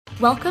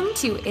Welcome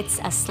to It's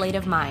a Slate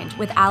of Mind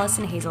with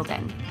Allison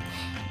Hazelden.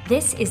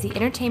 This is the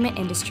entertainment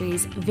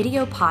industry's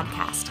video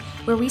podcast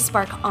where we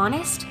spark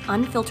honest,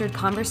 unfiltered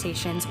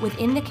conversations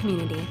within the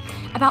community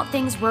about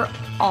things we're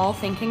all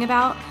thinking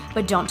about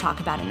but don't talk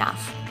about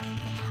enough.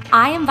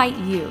 I invite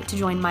you to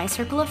join my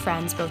circle of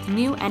friends, both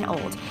new and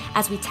old,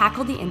 as we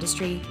tackle the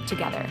industry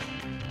together.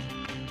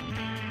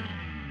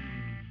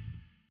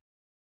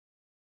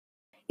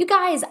 You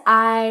guys,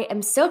 I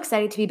am so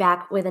excited to be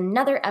back with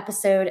another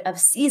episode of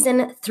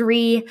Season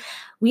 3.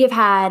 We have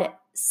had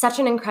such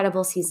an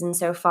incredible season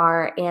so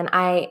far, and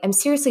I am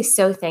seriously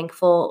so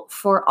thankful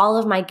for all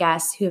of my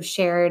guests who have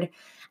shared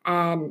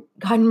and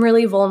gotten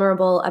really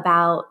vulnerable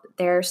about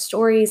their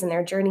stories and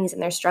their journeys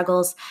and their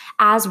struggles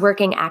as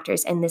working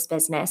actors in this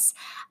business.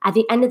 At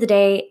the end of the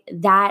day,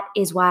 that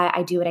is why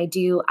I do what I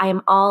do. I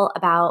am all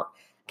about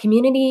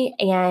community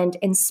and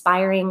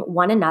inspiring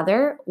one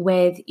another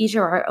with each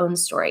of our own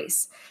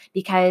stories,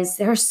 because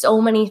there are so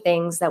many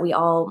things that we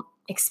all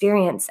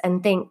experience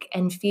and think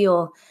and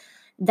feel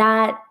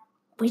that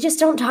we just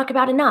don't talk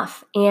about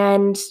enough.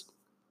 And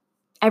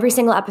every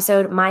single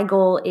episode, my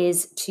goal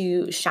is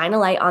to shine a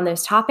light on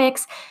those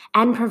topics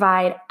and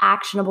provide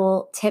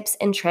actionable tips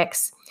and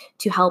tricks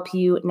to help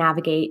you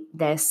navigate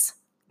this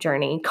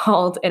journey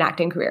called an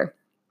acting career,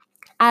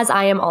 as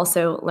I am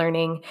also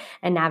learning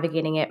and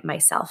navigating it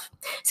myself.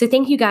 So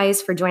thank you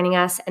guys for joining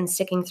us and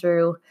sticking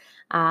through,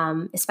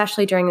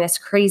 especially during this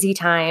crazy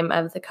time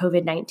of the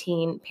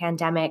COVID-19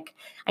 pandemic.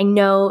 I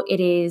know it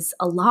is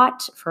a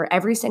lot for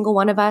every single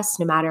one of us,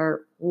 no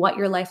matter what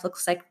your life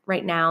looks like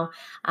right now.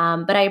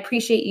 But I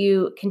appreciate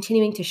you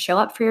continuing to show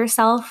up for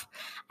yourself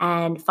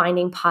and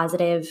finding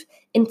positive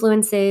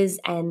influences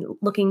and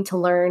looking to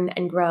learn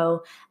and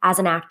grow as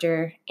an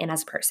actor and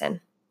as a person.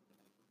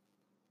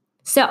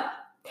 So,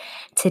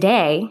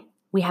 today,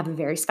 we have a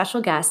very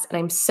special guest, and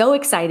I'm so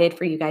excited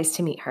for you guys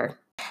to meet her.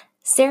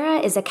 Sarah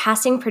is a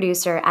casting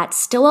producer at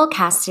Stillwell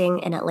Casting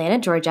in Atlanta,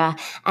 Georgia,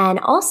 and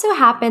also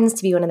happens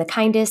to be one of the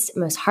kindest,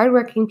 most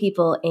hardworking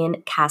people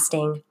in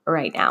casting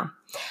right now.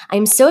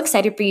 I'm so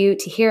excited for you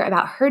to hear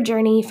about her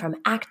journey from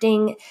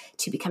acting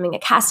to becoming a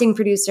casting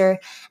producer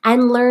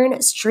and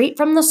learn straight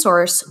from the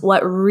source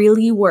what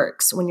really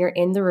works when you're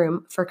in the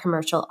room for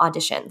commercial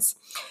auditions.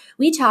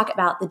 We talk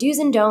about the do's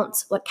and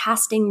don'ts, what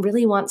casting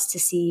really wants to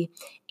see,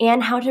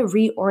 and how to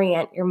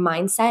reorient your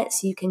mindset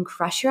so you can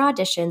crush your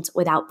auditions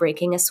without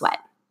breaking a sweat.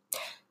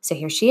 So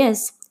here she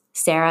is,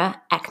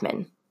 Sarah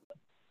Ekman.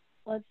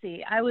 Let's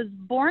see. I was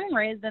born and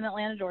raised in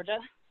Atlanta, Georgia,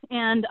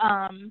 and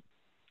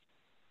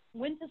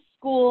went to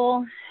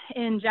school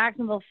in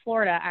Jacksonville,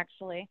 Florida,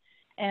 actually,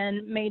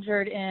 and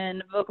majored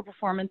in vocal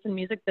performance and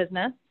music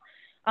business.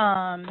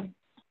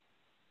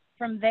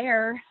 From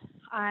there,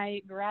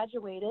 I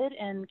graduated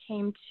and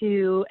came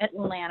home to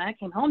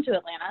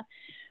Atlanta,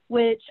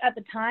 which at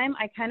the time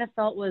I kind of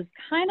felt was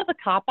kind of a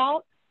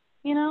cop-out,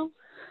 you know?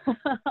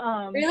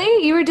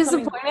 Really? You were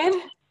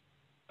disappointed?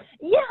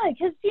 Yeah,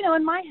 because,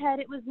 in my head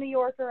it was New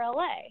York or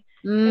LA.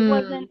 It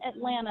wasn't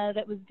Atlanta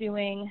that was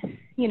doing,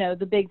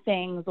 the big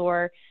things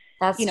or,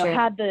 That's true.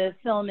 had the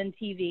film and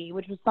TV,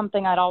 which was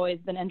something I'd always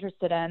been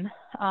interested in.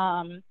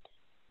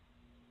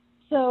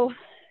 So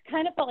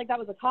kind of felt like that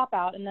was a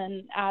cop-out. And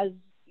then as,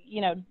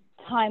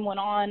 time went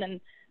on and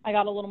I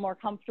got a little more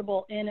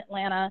comfortable in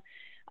Atlanta,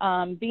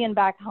 being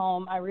back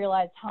home, I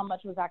realized how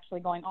much was actually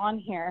going on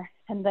here,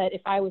 and that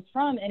if I was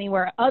from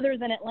anywhere other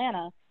than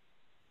Atlanta,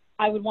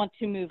 I would want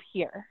to move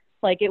here.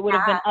 Like it would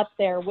have been up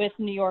there with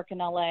New York and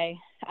LA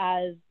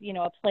as,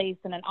 a place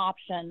and an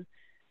option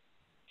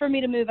for me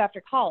to move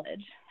after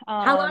college.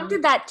 How long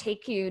did that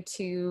take you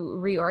to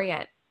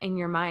reorient in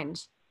your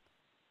mind?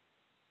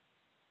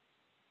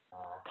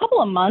 A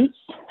couple of months,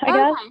 I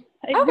guess.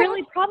 It Okay.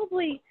 really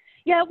probably,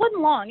 it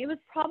wasn't long. It was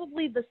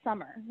probably the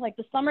summer. Like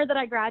the summer that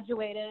I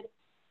graduated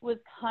was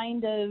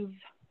kind of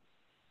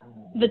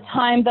the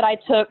time that I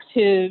took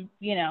to,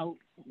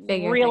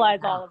 realize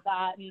all of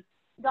that and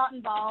got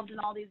involved in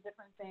all these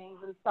different things.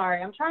 And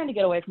sorry, I'm trying to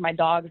get away from my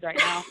dogs right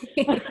now.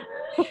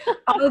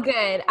 Oh,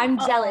 good. I'm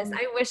jealous.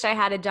 I wish I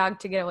had a dog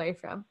to get away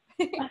from.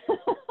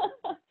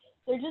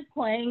 They're just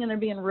playing and they're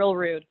being real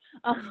rude.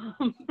 But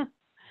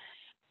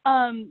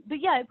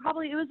yeah, it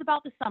was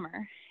about the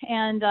summer.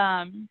 And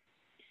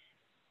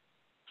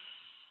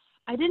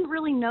I didn't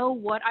really know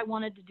what I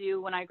wanted to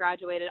do when I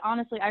graduated.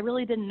 Honestly, I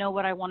really didn't know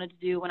what I wanted to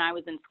do when I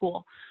was in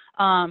school.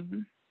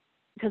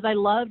 Because I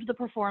loved the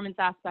performance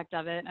aspect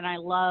of it and I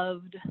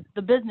loved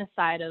the business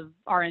side of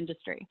our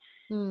industry.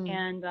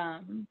 And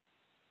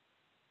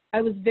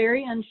I was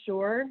very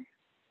unsure.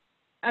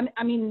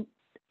 I mean,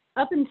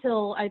 up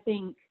until I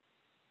think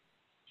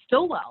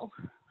Stillwell,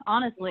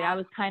 honestly, I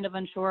was kind of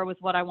unsure with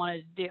what I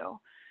wanted to do.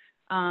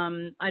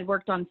 I'd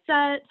worked on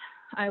set.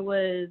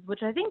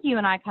 Which I think you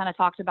and I kind of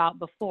talked about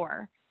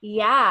before.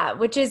 Yeah,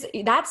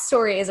 that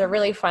story is a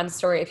really fun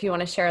story if you want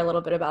to share a little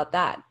bit about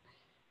that.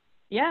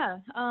 Yeah.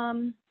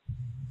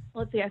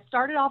 Let's see, I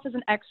started off as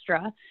an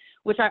extra,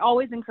 which I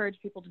always encourage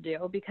people to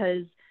do,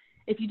 because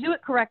if you do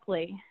it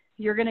correctly,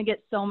 you're going to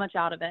get so much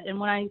out of it. And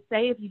when I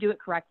say if you do it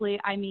correctly,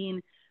 I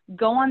mean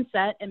go on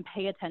set and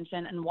pay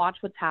attention and watch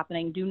what's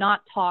happening. Do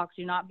not talk.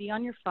 Do not be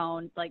on your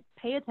phone. Like,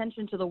 pay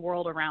attention to the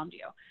world around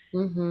you.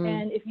 Mm-hmm.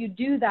 And if you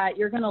do that,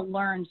 you're going to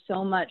learn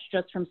so much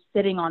just from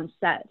sitting on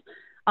set.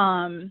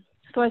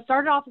 So I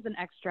started off as an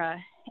extra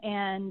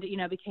and, you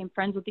know, became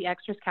friends with the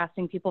extras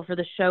casting people for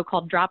the show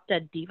called Drop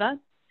Dead Diva,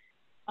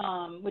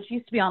 which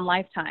used to be on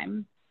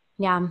Lifetime.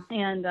 Yeah.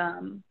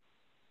 And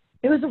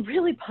it was a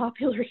really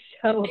popular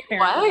show,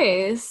 apparently.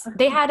 It was.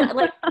 They had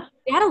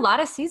a lot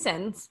of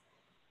seasons.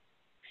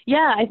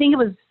 Yeah, I think it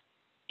was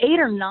 8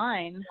 or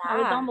 9. Yeah. I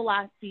was on the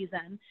last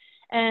season.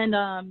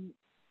 And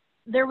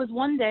there was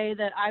one day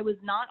that I was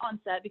not on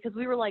set because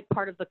we were like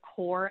part of the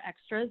core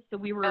extras. So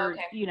we were,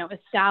 you know,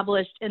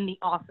 established in the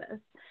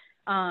office.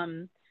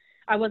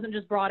 I wasn't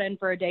just brought in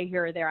for a day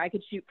here or there. I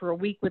could shoot for a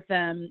week with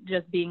them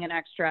just being an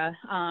extra.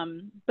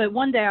 But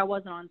one day I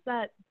wasn't on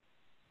set,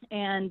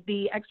 and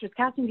the extras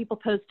casting people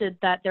posted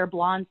that their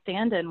blonde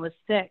stand-in was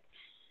sick.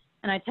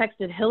 And I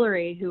texted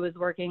Hillary, who was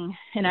working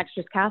in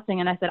extras casting,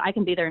 and I said, I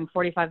can be there in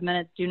 45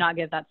 minutes. Do not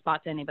give that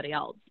spot to anybody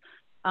else.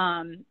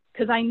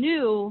 Because I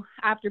knew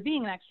after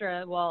being an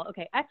extra, well,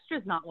 okay, extra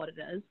is not what it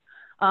is.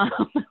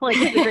 Like,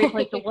 it's a great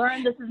place to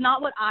learn. This is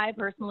not what I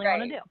personally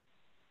want to do.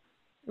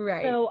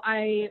 Right. So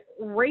I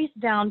raced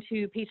down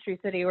to Peachtree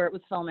City where it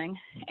was filming,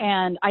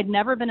 and I'd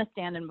never been a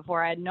stand-in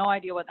before. I had no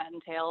idea what that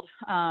entailed.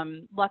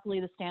 Luckily,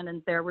 the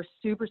stand-ins there were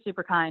super,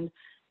 super kind,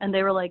 and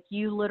they were like,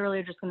 you literally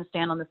are just going to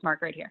stand on this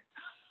mark right here.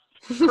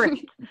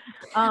 Great.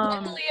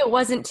 Luckily, it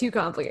wasn't too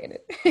complicated.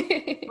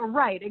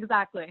 Right,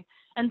 exactly.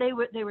 And they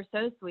were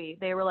so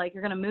sweet. They were like,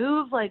 you're going to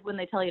move, like, when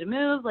they tell you to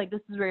move, like,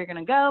 this is where you're going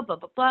to go, blah,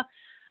 blah,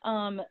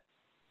 blah.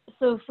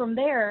 So from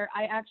there,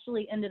 I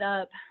actually ended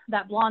up,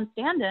 that blonde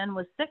stand-in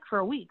was sick for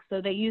a week. So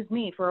they used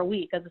me for a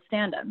week as a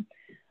stand-in.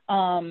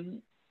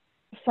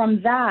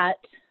 From that,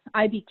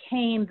 I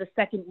became the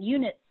second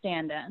unit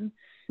stand-in.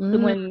 So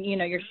when, you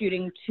know, you're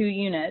shooting 2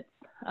 units,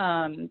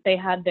 they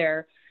had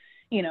their,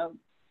 you know,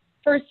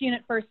 first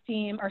unit, first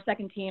team, or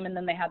second team, and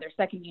then they had their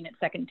second unit,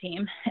 second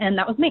team. And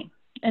that was me.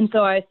 And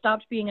so I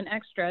stopped being an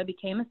extra,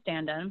 became a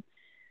stand-in.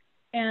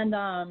 And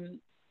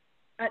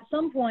at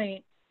some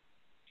point,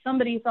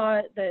 somebody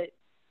thought that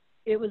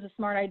it was a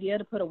smart idea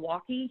to put a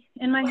walkie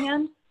in my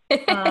hand.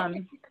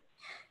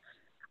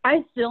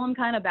 I still am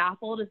kind of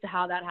baffled as to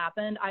how that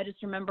happened. I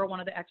just remember one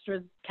of the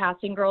extras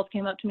casting girls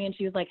came up to me and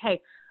she was like, hey,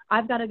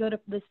 I've got to go to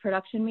this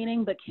production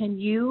meeting, but can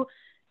you,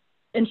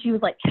 and she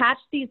was like, catch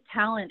these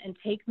talent and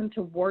take them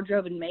to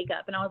wardrobe and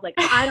makeup. And I was like,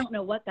 I don't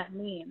know what that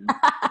means,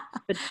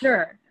 but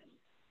sure.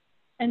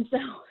 And so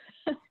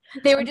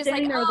they were just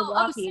like,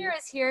 oh,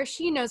 Sarah's here.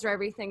 She knows where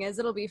everything is.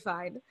 It'll be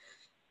fine.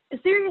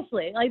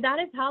 Seriously, like, that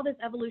is how this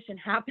evolution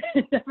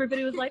happened.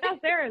 Everybody was like, oh,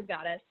 Sarah's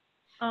got it.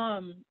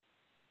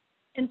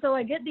 And so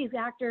I get these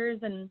actors,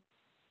 and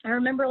I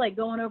remember like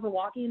going over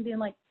walkie and being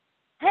like,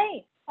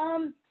 hey,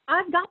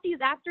 I've got these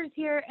actors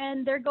here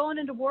and they're going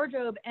into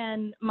wardrobe,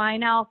 and my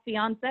now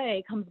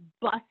fiance comes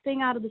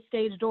busting out of the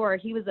stage door.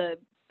 He was a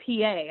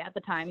PA at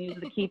the time. He was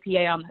the key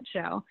PA on that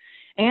show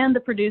and the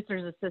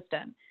producer's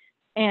assistant.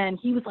 And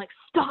he was like,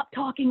 stop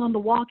talking on the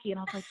walkie. And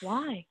I was like,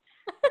 why?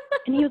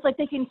 And he was like,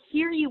 they can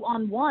hear you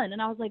on one.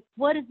 And I was like,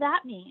 what does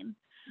that mean?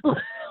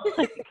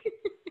 Like,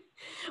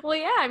 well,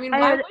 yeah, I mean,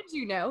 why would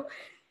you know?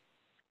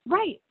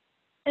 Right.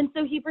 And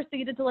so he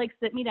proceeded to like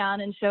sit me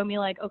down and show me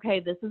like, okay,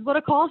 this is what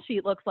a call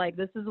sheet looks like.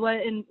 This is what,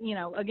 and you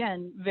know,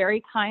 again,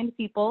 very kind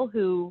people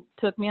who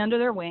took me under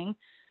their wing.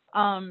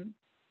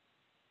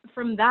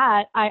 From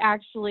that, I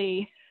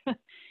actually,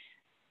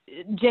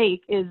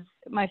 Jake is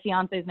my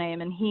fiance's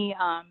name, and he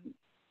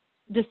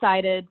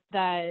decided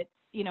that,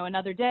 you know,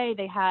 another day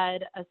they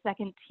had a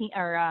second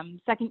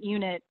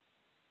unit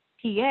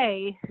PA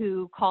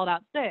who called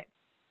out sick.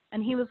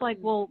 And he was like,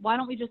 well, why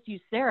don't we just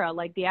use Sarah?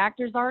 Like, the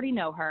actors already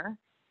know her.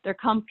 They're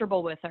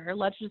comfortable with her.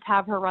 Let's just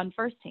have her run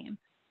first team.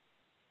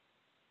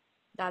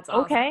 That's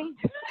awesome. Okay.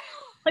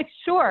 Like,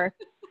 sure.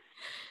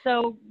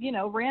 So, you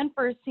know, ran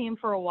first team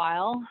for a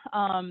while.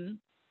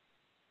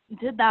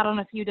 Did that on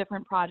a few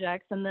different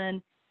projects. And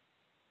then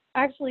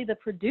actually the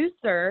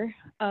producer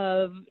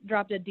of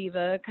Drop Dead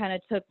Diva kind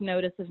of took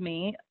notice of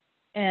me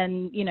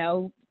and, you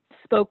know,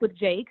 spoke with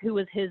Jake, who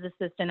was his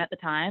assistant at the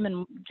time.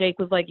 And Jake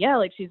was like, yeah,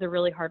 like, she's a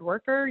really hard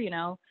worker, you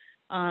know,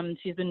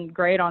 she's been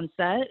great on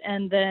set.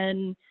 And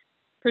then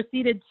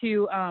proceeded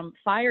to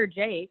fire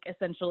Jake,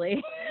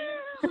 essentially,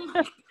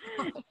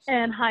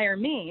 and hire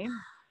me.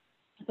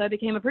 So I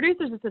became a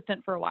producer's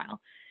assistant for a while.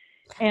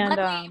 And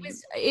luckily,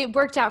 it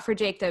worked out for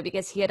Jake, though,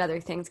 because he had other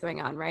things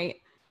going on, right?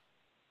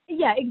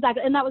 Yeah,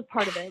 exactly. And that was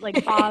part of it.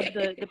 Like, Bob,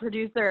 the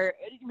producer,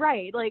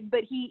 right. Like,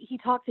 but he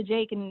talked to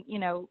Jake, and, you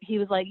know, he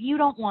was like, you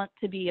don't want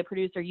to be a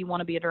producer. You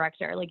want to be a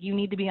director. Like, you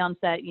need to be on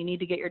set. You need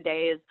to get your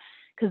days,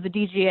 because the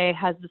DGA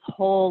has this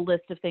whole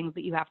list of things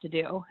that you have to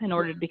do in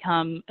order to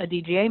become a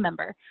DGA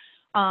member.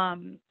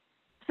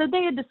 So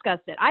they had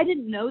discussed it. I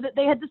didn't know that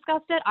they had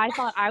discussed it. I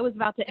thought I was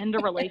about to end a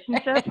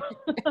relationship.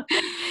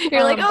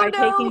 You're like, oh, by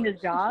no. taking his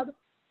job.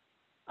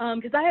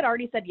 Because I had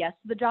already said yes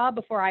to the job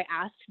before I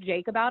asked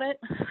Jake about it.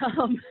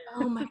 Oh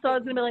my So I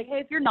was going to be like, hey,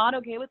 if you're not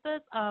okay with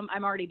this,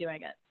 I'm already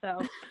doing it.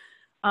 So,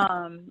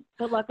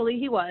 but luckily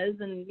he was,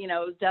 and, you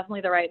know, it was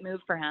definitely the right move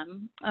for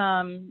him.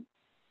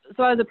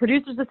 So I was a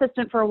producer's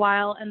assistant for a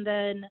while, and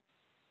then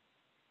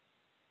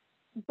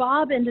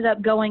Bob ended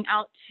up going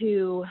out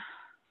to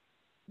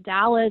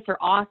Dallas or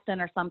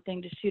Austin or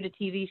something to shoot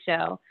a TV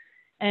show.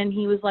 And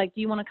he was like,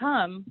 do you want to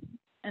come?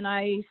 And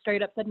I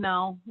straight up said,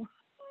 no,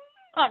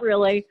 not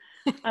really.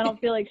 I don't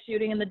feel like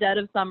shooting in the dead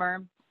of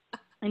summer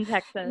in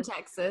Texas. In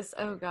Texas.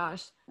 Oh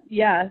gosh.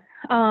 Yeah.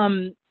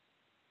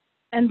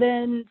 And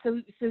then,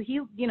 so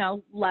he, you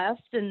know,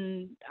 left,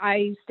 and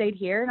I stayed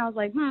here, and I was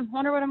like,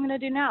 wonder what I'm going to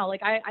do now.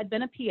 Like I'd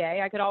been a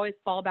PA. I could always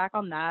fall back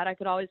on that. I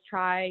could always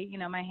try, you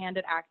know, my hand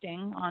at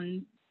acting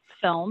on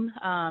film.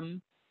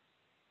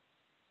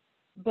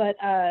 But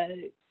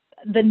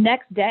the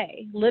next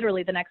day,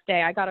 literally the next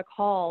day, I got a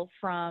call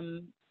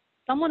from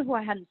someone who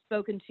I hadn't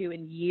spoken to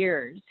in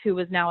years, who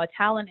was now a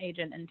talent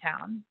agent in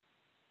town.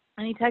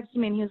 And he texted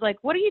me, and he was like,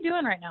 what are you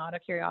doing right now, out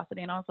of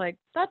curiosity? And I was like,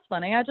 that's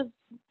funny. I just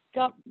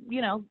got,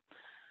 you know,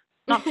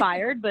 not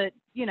fired, but,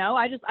 you know,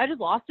 I just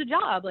lost a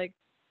job. Like,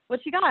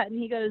 what you got? And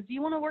he goes, do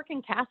you want to work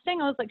in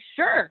casting? I was like,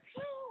 sure.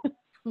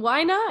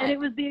 Why not? And it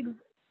was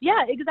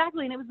yeah,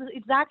 exactly. And it was the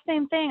exact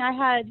same thing. I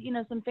had, you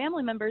know, some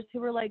family members who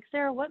were like,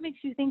 Sarah, what makes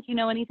you think you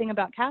know anything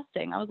about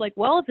casting? I was like,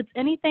 well, if it's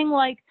anything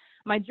like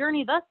my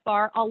journey thus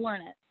far, I'll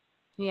learn it.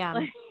 Yeah.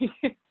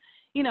 Like,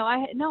 you know,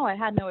 I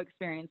had no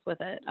experience with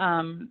it.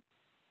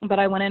 But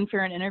I went in for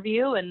an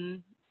interview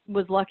and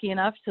was lucky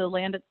enough to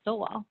land at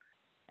Stillwell.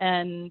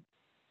 And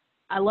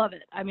I love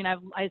it. I mean,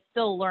 I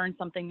still learn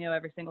something new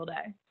every single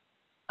day.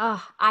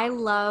 Oh, I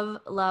love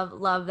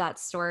that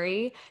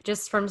story,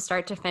 just from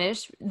start to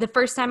finish. The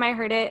first time I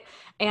heard it,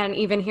 and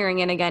even hearing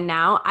it again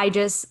now, I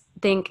just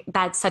think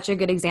that's such a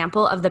good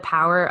example of the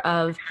power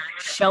of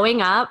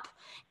showing up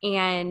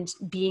and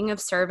being of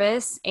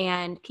service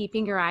and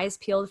keeping your eyes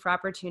peeled for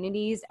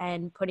opportunities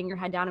and putting your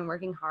head down and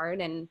working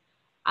hard. And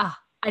I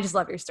just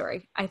love your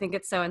story. I think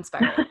it's so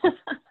inspiring.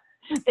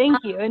 Thank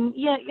you. And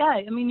yeah,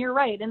 I mean, you're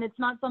right. And it's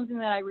not something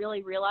that I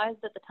really realized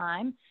at the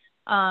time.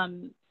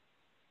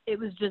 It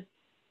was just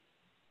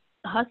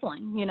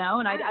hustling, you know,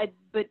 and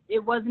but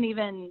it wasn't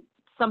even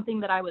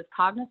something that I was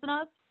cognizant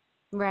of.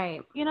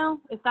 Right. You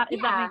know, if that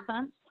makes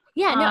sense.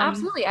 Yeah, no,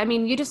 absolutely. I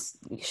mean, you just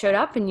showed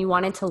up and you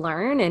wanted to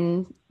learn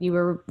and you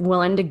were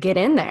willing to get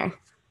in there.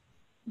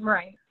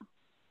 Right.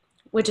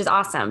 Which is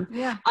awesome.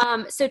 Yeah.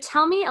 So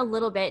tell me a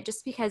little bit,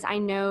 just because I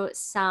know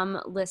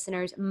some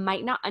listeners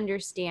might not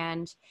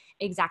understand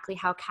exactly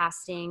how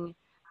casting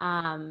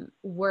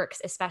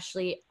works,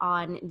 especially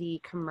on the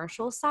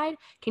commercial side.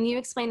 Can you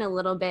explain a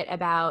little bit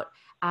about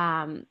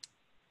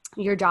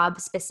your job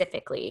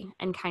specifically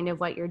and kind of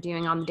what you're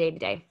doing on the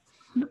day-to-day?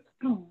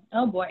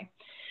 Oh boy.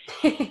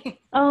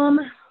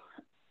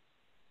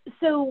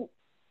 So,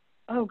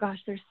 oh gosh,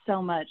 there's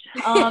so much.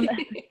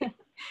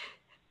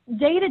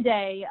 Day to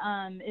day,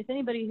 if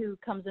anybody who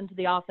comes into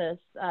the office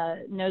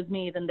knows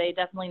me, then they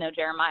definitely know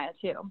Jeremiah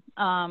too.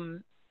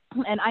 And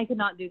I could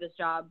not do this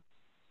job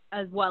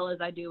as well as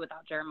I do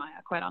without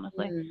Jeremiah, quite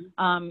honestly.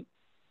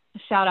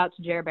 Shout out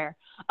to Jer Bear.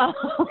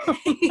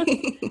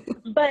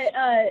 But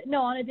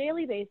no, on a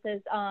daily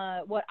basis,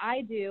 what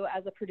I do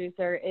as a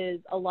producer is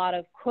a lot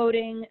of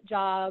quoting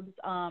jobs,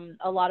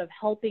 a lot of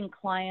helping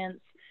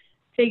clients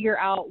figure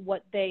out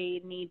what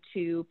they need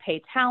to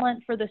pay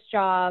talent for this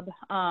job.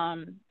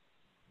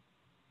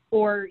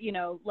 Or, you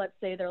know, let's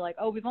say they're like,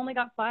 oh, we've only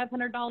got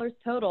 $500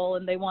 total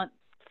and they want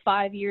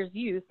 5 years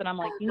use. And I'm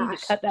like, you need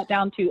to cut that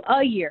down to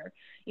a year,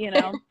 you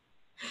know,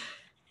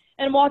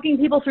 and walking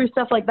people through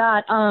stuff like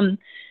that.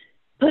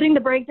 Putting the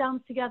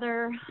breakdowns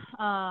together,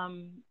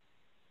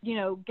 you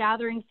know,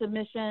 gathering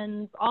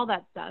submissions, all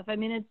that stuff. I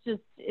mean,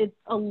 it's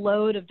a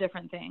load of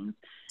different things.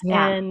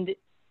 Yeah. And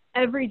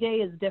every day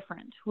is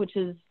different, which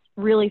is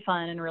really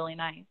fun and really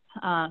nice.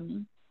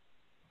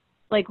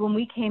 Like when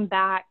we came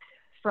back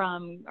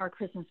from our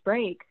Christmas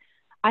break,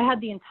 I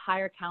had the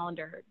entire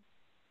calendar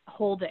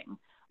holding,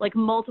 like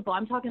multiple,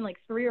 I'm talking like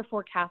 3 or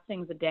 4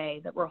 castings a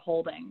day that were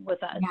holding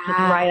with us just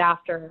right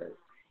after.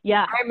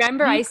 Yeah. I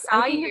remember I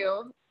saw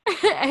you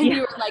and you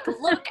were like,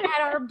 look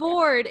at our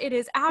board. It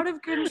is out of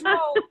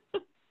control.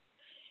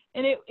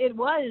 And it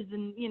was,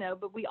 and, you know,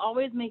 but we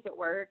always make it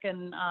work.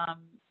 And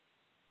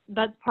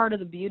that's part of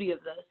the beauty of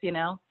this, you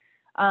know.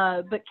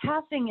 But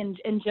casting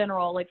in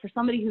general, like for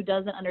somebody who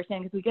doesn't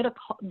understand, because we get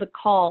the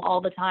call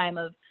all the time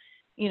of,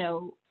 you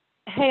know,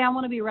 hey, I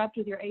want to be repped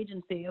with your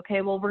agency.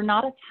 Okay, well, we're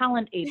not a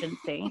talent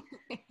agency.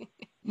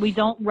 We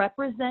don't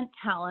represent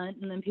talent.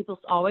 And then people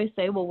always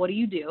say, well, what do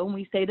you do? And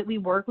we say that we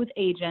work with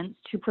agents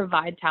to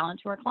provide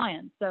talent to our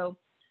clients. So,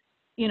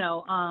 you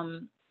know,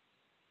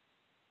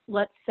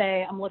 let's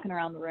say I'm looking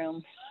around the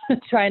room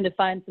trying to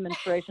find some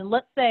inspiration.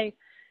 Let's say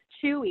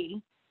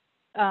Chewy,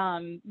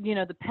 you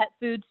know, the pet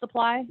food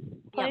supply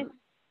place,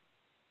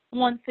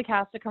 wants to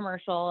cast a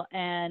commercial,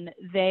 and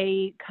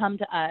they come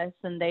to us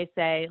and they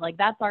say, like,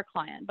 that's our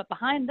client. But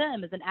behind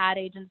them is an ad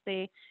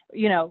agency,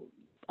 you know,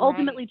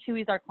 ultimately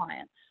Chewy's our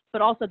client.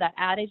 but also that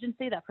ad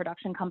agency, that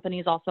production company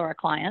is also our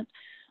client.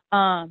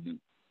 And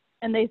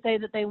they say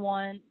that they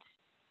want,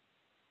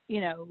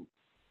 you know,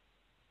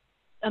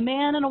 a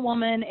man and a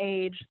woman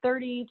age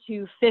 30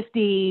 to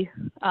 50,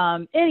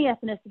 any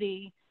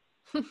ethnicity,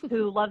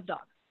 who loves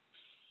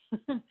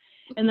dogs.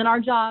 And then our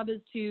job is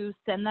to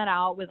send that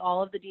out with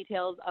all of the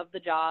details of the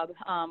job,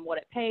 what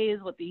it pays,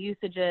 what the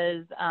usage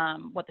is,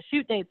 what the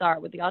shoot dates are,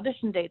 what the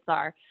audition dates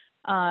are.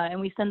 And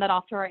we send that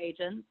off to our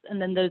agents.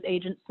 And then those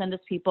agents send us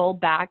people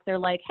back. They're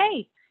like,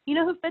 hey, you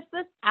know who fits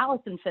this?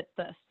 Allison fits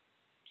this.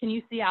 Can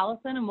you see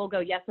Allison? And we'll go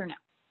yes or no.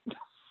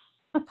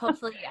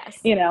 Hopefully, yes.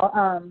 You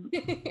know,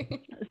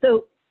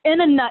 so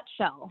in a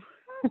nutshell,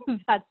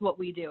 that's what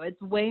we do.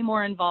 It's way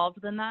more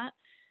involved than that.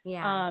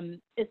 Yeah.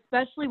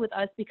 Especially with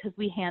us, because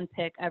we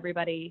handpick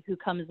everybody who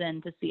comes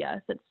in to see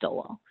us at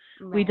Stillwell.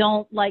 Right. We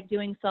don't like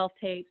doing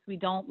self-tapes. We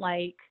don't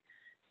like,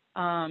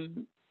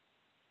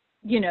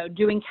 you know,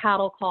 doing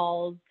cattle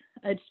calls.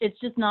 It's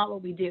just not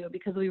what we do,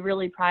 because we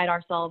really pride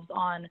ourselves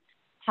on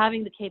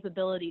having the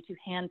capability to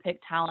handpick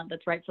talent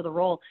that's right for the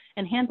role,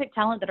 and handpick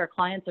talent that our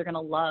clients are going to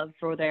love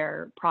for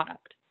their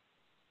product.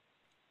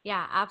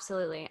 Yeah,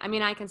 absolutely. I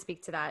mean, I can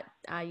speak to that.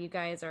 You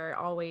guys are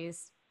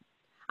always,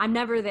 I'm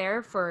never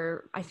there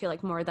for, I feel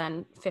like, more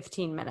than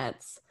 15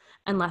 minutes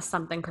unless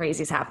something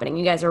crazy is happening.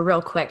 You guys are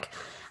real quick.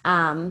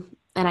 And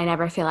I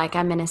never feel like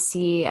I'm in a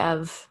sea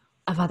of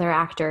other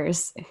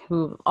actors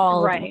who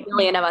all, Right. a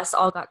million of us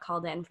all got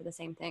called in for the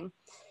same thing.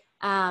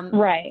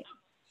 Right.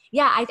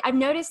 Yeah, I've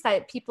noticed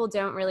that people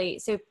don't really,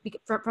 so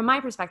from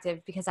my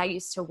perspective, because I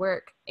used to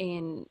work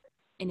in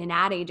an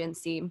ad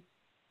agency,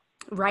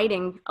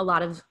 writing a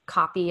lot of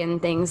copy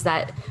and things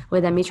that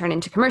would then be turned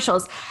into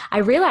commercials, I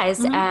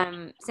realized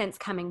since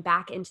coming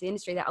back into the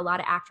industry that a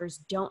lot of actors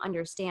don't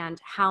understand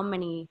how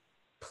many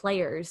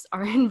players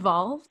are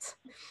involved.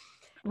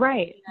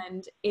 Right.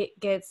 And it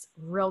gets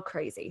real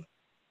crazy.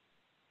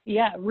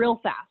 Yeah, real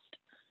fast.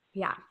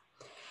 Yeah.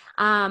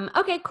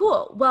 Okay,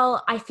 cool.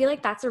 Well, I feel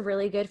like that's a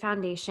really good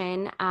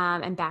foundation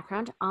and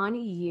background on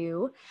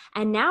you.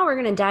 And now we're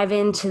going to dive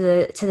into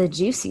the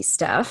juicy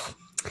stuff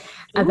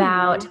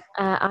about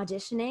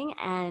auditioning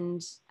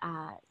and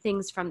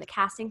things from the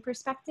casting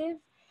perspective,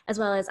 as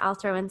well as I'll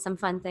throw in some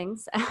fun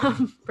things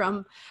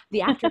from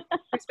the actor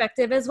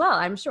perspective as well,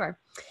 I'm sure.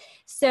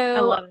 So I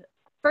love it.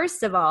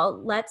 First of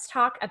all, let's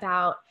talk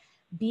about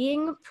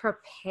being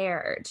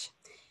prepared.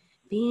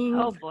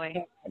 Oh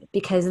boy.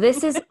 Because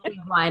this is a big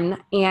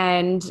one.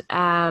 And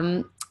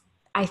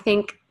I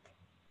think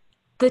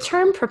the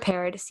term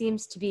prepared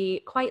seems to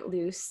be quite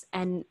loose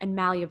and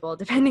malleable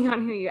depending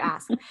on who you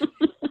ask.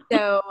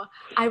 So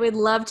I would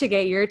love to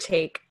get your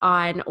take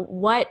on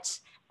what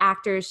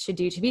actors should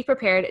do to be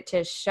prepared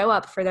to show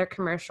up for their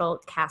commercial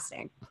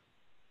casting.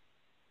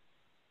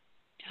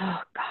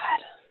 Oh God.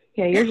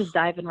 Yeah, you're just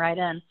diving right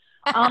in.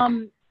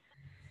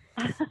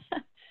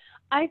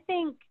 I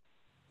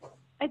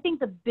think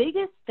the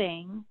biggest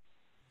thing,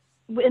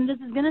 and this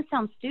is going to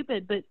sound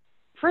stupid, but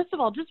first of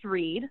all, just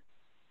read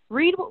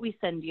what we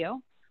send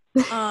you.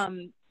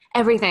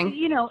 Everything.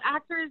 You know,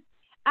 actors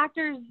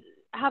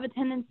have a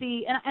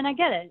tendency, and I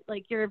get it,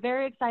 like, you're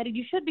very excited.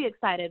 You should be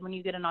excited when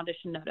you get an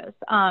audition notice.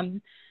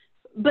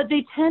 But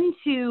they tend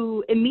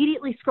to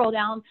immediately scroll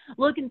down,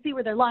 look and see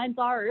where their lines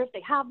are, or if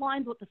they have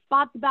lines, what the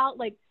spot's about.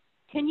 Like,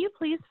 can you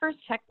please first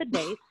check the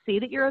date, see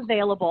that you're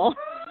available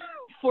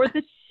for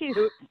the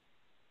shoot?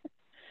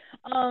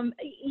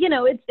 You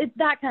know, it's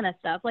that kind of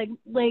stuff. Like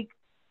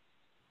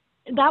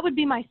that would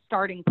be my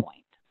starting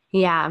point.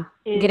 Yeah.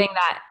 Getting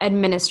that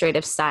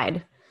administrative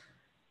side.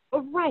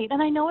 Right.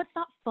 And I know it's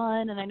not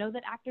fun, and I know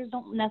that actors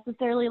don't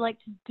necessarily like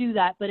to do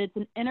that, but it's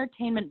an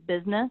entertainment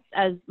business,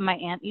 as my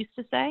aunt used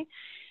to say.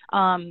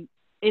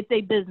 It's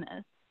a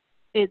business.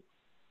 It's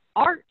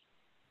art,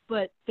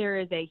 but there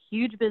is a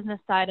huge business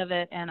side of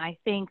it, and I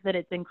think that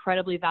it's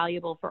incredibly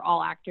valuable for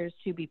all actors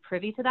to be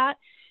privy to that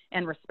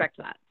and respect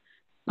that.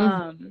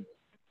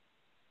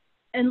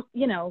 And,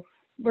 you know,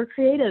 we're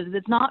creatives.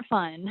 It's not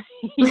fun.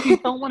 You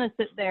don't want to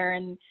sit there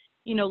and,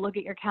 you know, look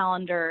at your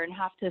calendar and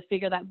have to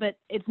figure that, but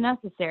it's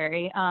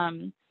necessary.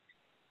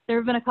 There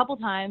have been a couple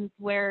times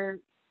where,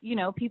 you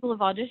know, people have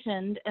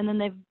auditioned and then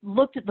they've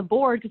looked at the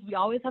board, because we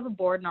always have a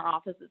board in our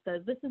office that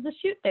says, this is the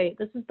shoot date,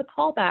 this is the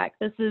callback,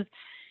 this is,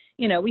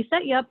 you know, we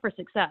set you up for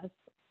success.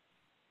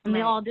 And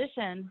they all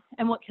audition.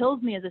 And what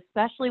kills me is,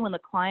 especially when the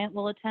client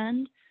will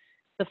attend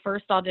the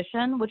first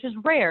audition, which is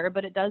rare,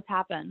 but it does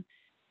happen.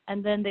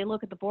 And then they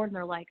look at the board and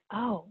they're like,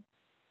 oh,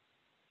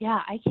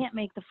 yeah, I can't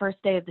make the first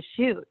day of the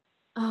shoot.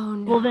 Oh,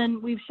 no. Well,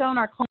 then we've shown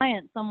our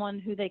client someone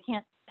who they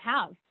can't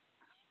have,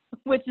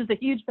 which is a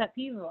huge pet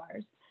peeve of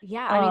ours.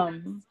 Yeah, I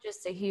mean, that's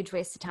just a huge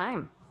waste of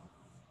time.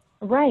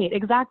 Right,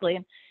 exactly.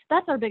 And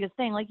that's our biggest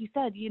thing. Like you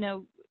said, you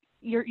know,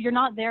 you're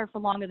not there for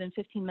longer than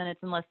 15 minutes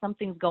unless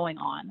something's going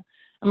on.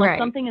 Unless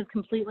something is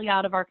completely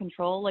out of our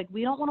control. Like,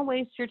 we don't want to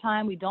waste your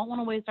time. We don't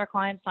want to waste our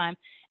client's time.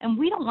 And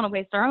we don't want to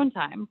waste our own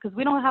time, because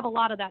we don't have a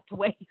lot of that to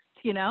waste,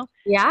 you know?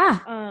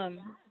 Yeah.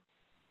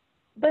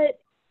 But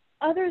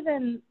other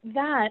than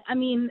that, I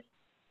mean,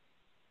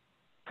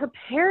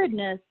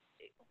 preparedness,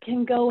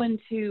 can go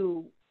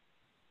into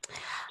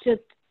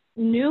just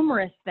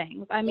numerous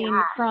things. I mean,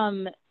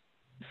 from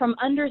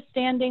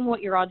understanding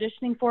what you're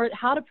auditioning for,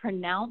 how to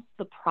pronounce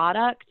the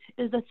product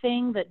is a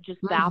thing that just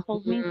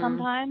baffles me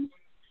sometimes.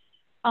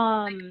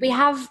 We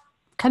have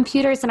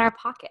computers in our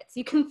pockets.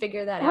 You can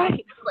figure that out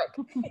quick.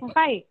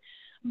 Right.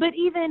 But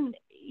even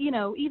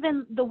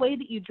the way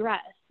that you dress,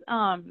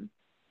 and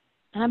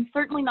I'm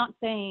certainly not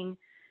saying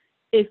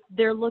if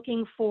they're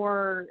looking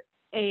for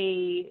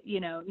a,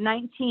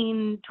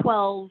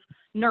 1912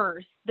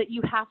 nurse that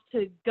you have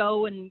to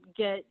go and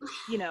get,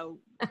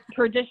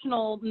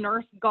 traditional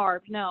nurse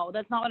garb. No,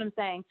 that's not what I'm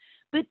saying.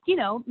 But,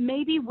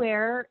 maybe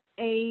wear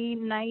a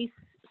nice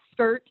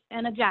skirt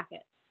and a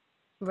jacket.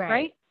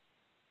 Right?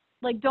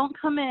 Like, don't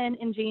come in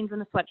jeans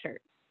and a sweatshirt.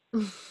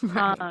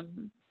 Right.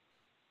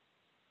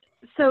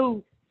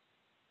 So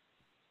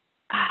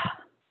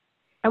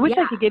I wish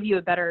I could give you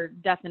a better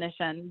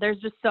definition. There's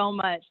just so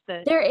much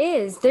that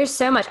there's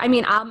so much. I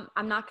mean,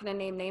 I'm not going to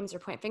name names or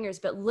point fingers,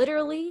 but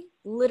literally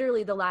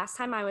the last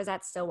time I was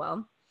at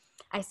Stillwell,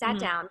 I sat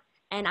down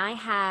and I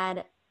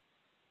had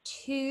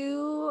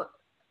two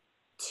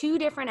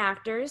different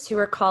actors who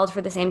were called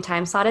for the same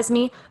time slot as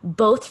me,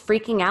 both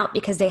freaking out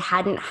because they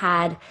hadn't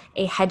had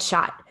a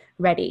headshot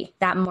ready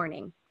that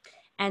morning.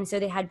 And so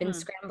they had been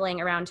scrambling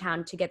around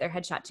town to get their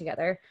headshot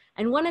together.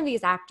 And one of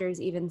these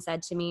actors even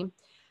said to me,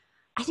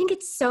 I think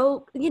it's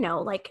so,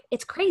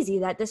 it's crazy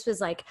that this was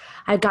like,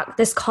 I got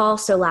this call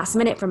so last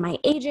minute from my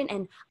agent,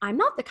 and I'm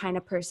not the kind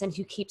of person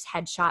who keeps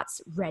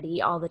headshots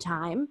ready all the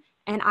time.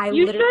 And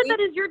You should, that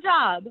is your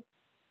job.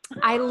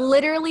 I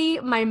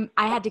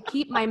had to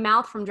keep my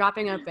mouth from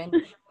dropping open.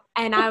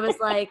 And I was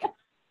like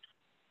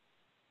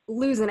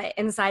losing it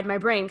inside my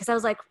brain because I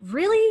was like,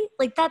 really?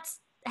 Like,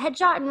 that's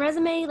headshot and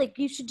resume? Like,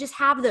 you should just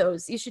have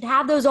those. You should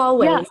have those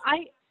always. Yeah,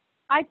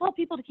 I tell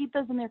people to keep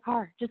those in their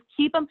car. Just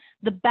keep them.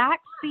 The back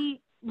seat,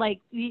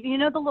 like,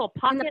 the little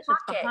pocket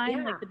that's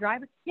behind, like the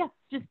driver. Yeah,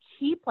 just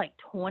keep like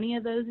 20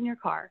 of those in your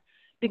car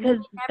because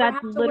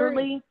that's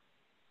literally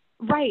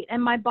right.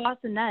 And my boss,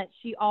 Annette,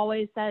 she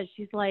always says,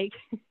 she's like,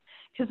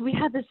 because we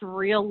had this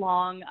real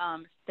long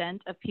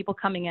stint of people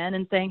coming in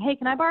and saying, hey,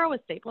 can I borrow a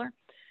stapler?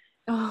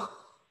 Oh.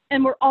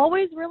 And we're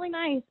always really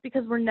nice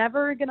because we're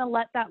never going to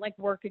let that like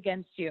work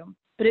against you.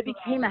 But it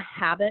became a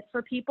habit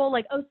for people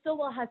like, oh,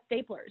 Stillwell has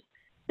staplers.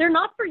 They're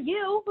not for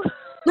you.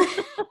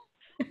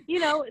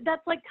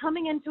 That's like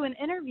coming into an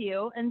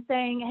interview and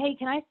saying, hey,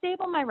 can I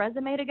staple my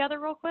resume together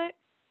real quick?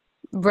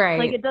 Right.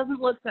 Like, it doesn't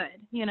look good,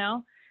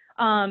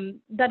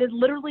 that is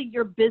literally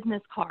your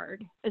business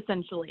card,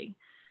 essentially.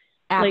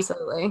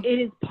 Absolutely. Like, it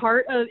is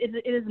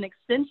it is an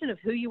extension of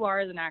who you are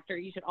as an actor.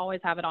 You should always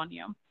have it on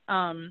you.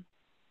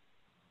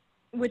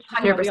 Which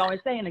we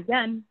always say, and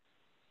again,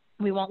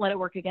 we won't let it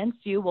work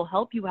against you. We'll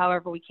help you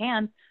however we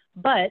can,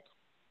 but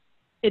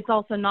it's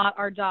also not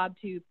our job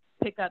to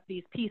pick up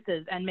these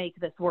pieces and make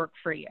this work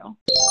for you.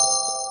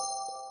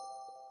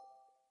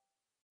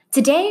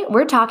 Today,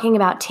 we're talking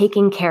about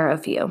taking care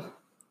of you.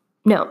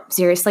 No,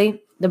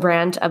 seriously, the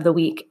brand of the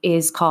week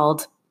is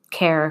called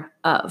Care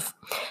of,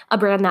 a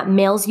brand that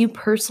mails you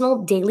personal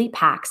daily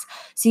packs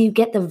so you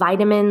get the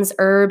vitamins,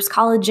 herbs,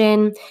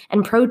 collagen,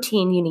 and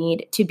protein you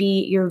need to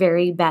be your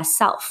very best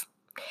self.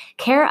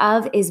 Care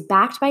of is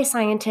backed by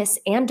scientists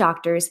and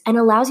doctors and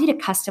allows you to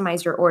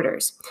customize your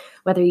orders.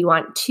 Whether you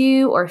want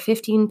 2 or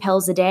 15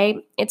 pills a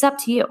day, it's up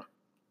to you.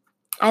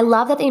 I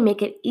love that they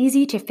make it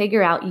easy to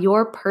figure out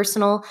your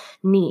personal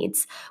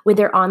needs with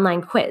their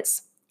online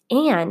quiz.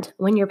 And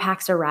when your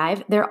packs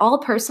arrive, they're all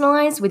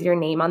personalized with your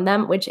name on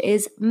them, which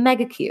is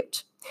mega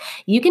cute.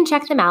 You can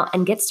check them out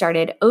and get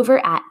started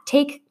over at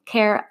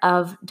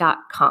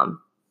takecareof.com.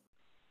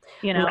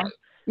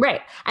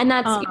 Right. And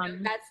that's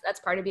that's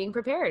part of being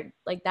prepared.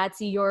 Like,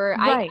 that's your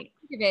I think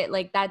of it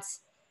like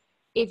that's,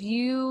 if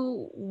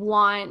you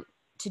want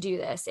to do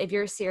this, if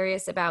you're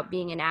serious about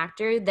being an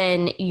actor,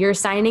 then you're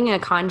signing a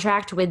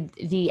contract with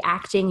the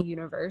acting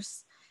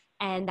universe.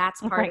 And that's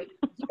part of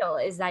the deal,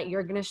 is that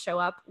you're going to show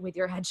up with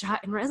your headshot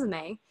and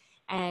resume,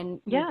 and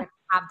you're going to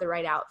have the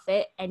right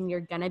outfit, and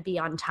you're going to be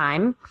on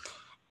time.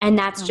 And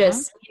that's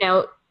just,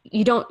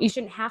 you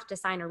shouldn't have to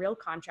sign a real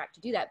contract to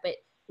do that. But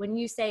when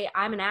you say,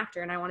 I'm an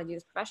actor and I want to do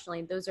this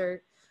professionally, those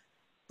are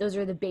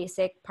the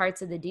basic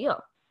parts of the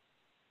deal.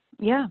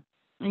 Yeah,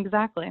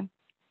 exactly.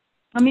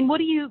 I mean, what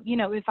do you,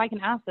 if I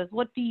can ask this,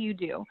 what do you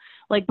do?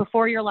 Like,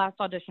 before your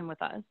last audition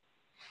with us?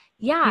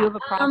 Yeah. Do you have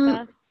a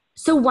process?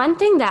 So one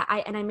thing that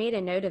I made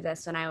a note of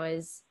this when I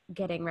was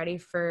getting ready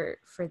for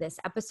this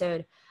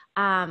episode,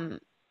 I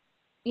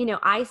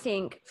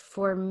think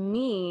for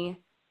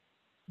me,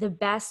 the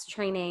best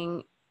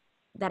training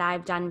that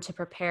I've done to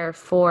prepare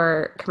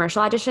for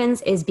commercial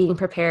auditions is being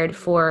prepared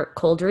for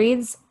cold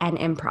reads and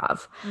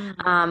improv.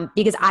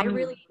 Because I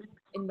really,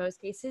 in most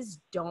cases,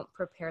 don't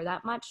prepare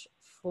that much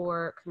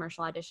for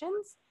commercial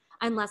auditions,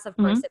 unless, of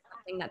course, it's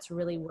something that's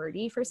really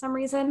wordy for some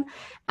reason.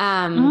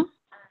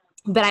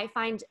 But I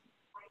find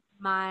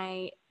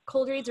my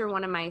cold reads are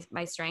one of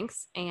my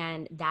strengths,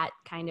 and that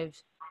kind of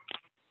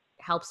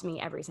helps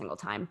me every single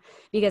time,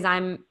 because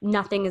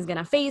nothing is going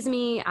to faze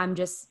me. I'm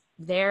just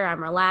there,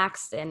 I'm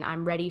relaxed, and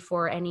I'm ready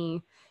for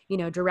any, you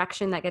know,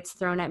 direction that gets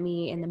thrown at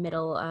me in the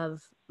middle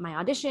of my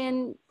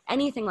audition,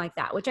 anything like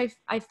that, which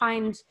I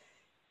find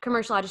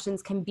commercial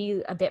auditions can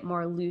be a bit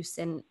more loose,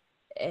 and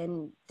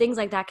things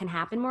like that can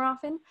happen more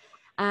often.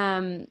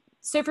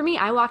 So for me,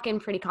 I walk in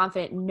pretty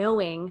confident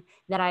knowing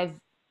that I've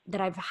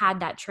had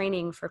that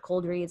training for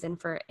cold reads and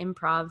for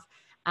improv,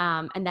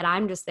 and that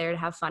I'm just there to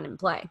have fun and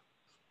play.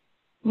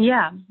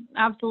 Yeah,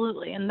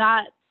 absolutely. And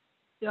that,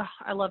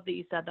 I love that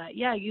you said that.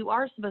 Yeah, you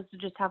are supposed to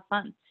just have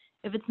fun.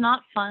 If it's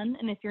not fun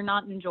and if you're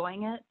not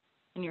enjoying it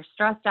and you're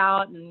stressed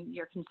out and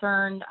you're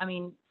concerned, I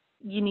mean,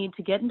 you need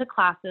to get into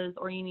classes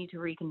or you need to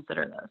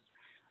reconsider this.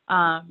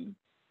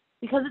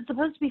 Because it's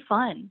supposed to be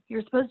fun.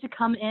 You're supposed to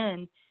come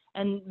in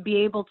and be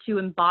able to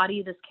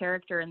embody this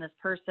character and this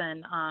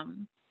person,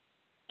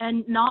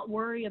 and not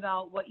worry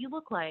about what you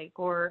look like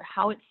or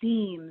how it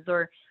seems,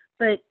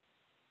 but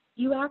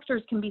you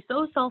actors can be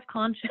so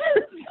self-conscious.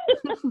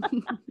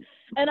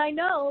 And I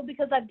know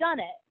because I've done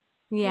it.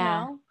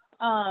 Yeah. You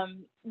know?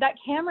 That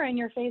camera in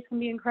your face can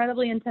be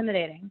incredibly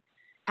intimidating.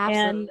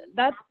 Absolutely. And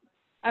that's,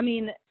 I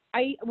mean,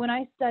 when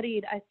I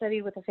studied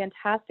with a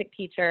fantastic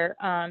teacher.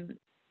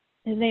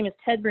 His name is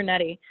Ted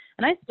Brunetti,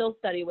 and I still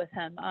study with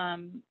him.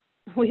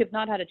 We have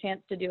not had a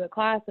chance to do a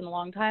class in a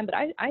long time, but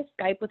I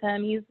Skype with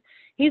him.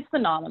 He's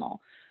phenomenal.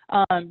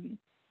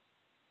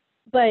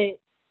 But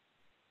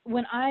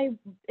when I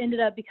ended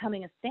up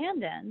becoming a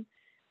stand-in,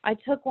 I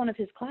took one of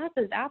his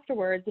classes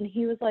afterwards, and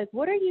he was like,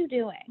 "What are you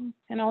doing?"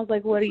 And I was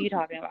like, "What are you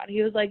talking about?"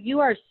 He was like, "You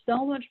are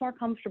so much more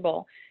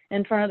comfortable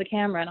in front of the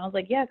camera." And I was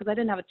like, "Yeah, because I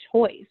didn't have a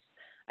choice.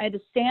 I had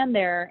to stand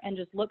there and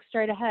just look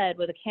straight ahead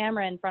with a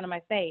camera in front of my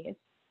face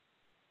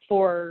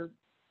for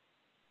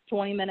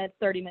 20 minutes,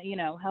 30 minutes, you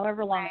know,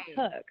 however long it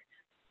took."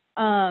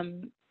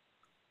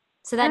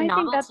 So that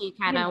novelty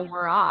kind of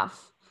wore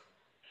off.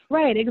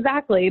 Right,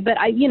 exactly. But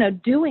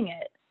doing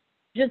it,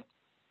 just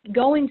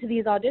going to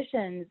these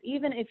auditions,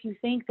 even if you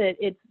think that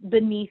it's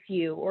beneath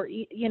you or,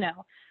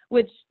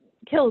 which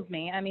kills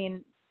me. I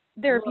mean,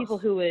 there are people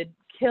who would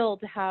kill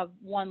to have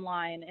one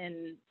line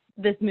in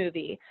this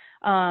movie.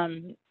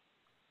 And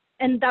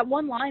that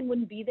one line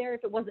wouldn't be there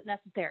if it wasn't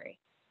necessary.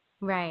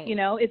 Right. You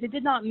know, if it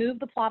did not move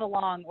the plot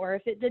along or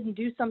if it didn't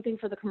do something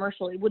for the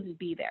commercial, it wouldn't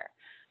be there.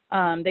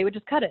 They would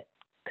just cut it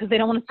because they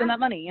don't want to spend that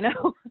money, you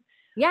know?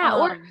 Yeah.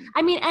 Or,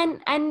 I mean,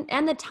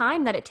 and the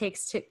time that it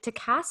takes to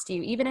cast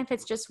you, even if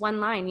it's just one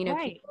line, you know,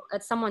 right.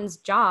 it's someone's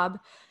job.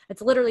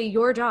 It's literally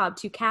your job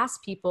to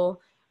cast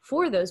people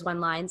for those one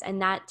lines.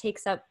 And that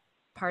takes up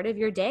part of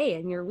your day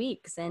and your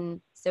weeks.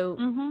 And so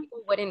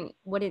people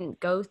wouldn't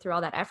go through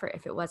all that effort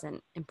if it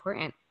wasn't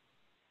important.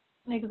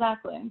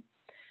 Exactly.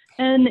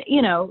 And,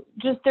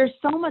 just there's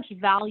so much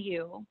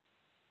value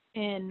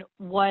in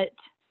what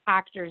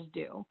actors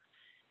do.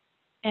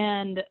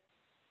 And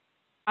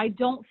I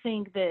don't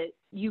think that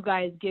you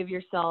guys give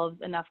yourselves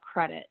enough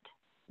credit,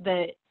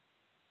 that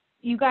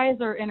you guys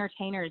are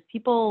entertainers.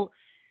 People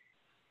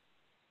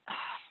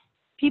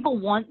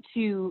want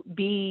to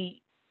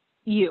be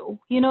you.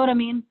 You know what I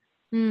mean?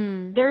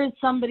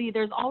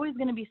 There's always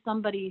going to be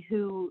somebody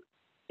who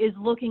is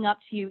looking up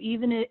to you,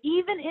 even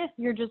if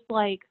you're just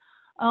like,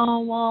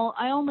 "Oh, well,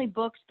 I only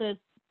booked this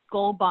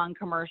Gold Bond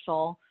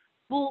commercial."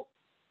 Well,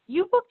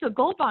 you booked a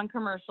Gold Bond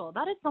commercial.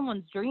 That is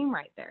someone's dream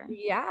right there.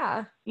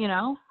 Yeah.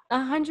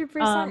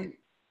 100%.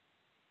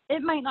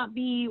 It might not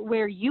be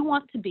where you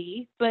want to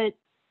be, but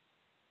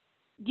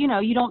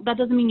that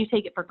doesn't mean you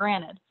take it for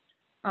granted.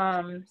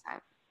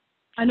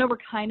 I know we're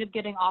kind of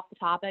getting off the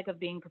topic of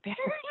being prepared.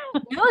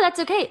 No,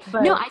 that's okay.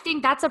 But no, I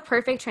think that's a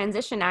perfect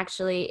transition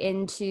actually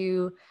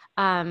into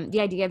the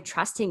idea of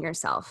trusting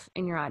yourself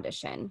in your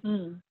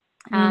audition.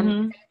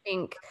 I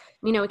think,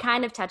 we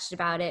kind of touched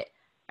on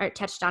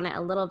it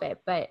a little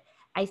bit, but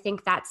I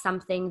think that's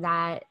something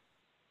that,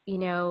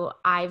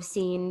 I've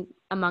seen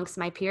amongst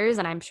my peers,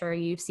 and I'm sure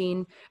you've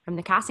seen from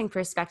the casting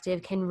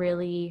perspective, can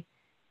really,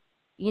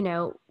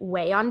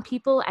 weigh on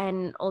people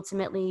and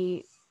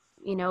ultimately,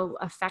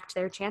 affect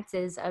their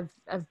chances of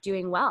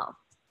doing well.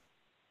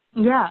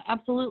 Yeah,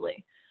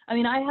 absolutely. I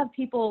mean, I have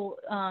people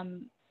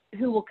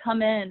who will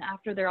come in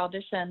after their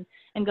audition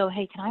and go,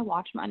 "Hey, can I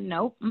watch my?"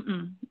 Nope.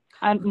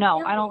 I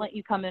don't let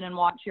you come in and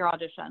watch your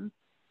audition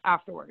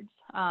afterwards.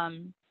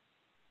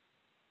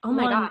 Oh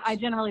my gosh. I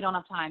generally don't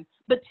have time.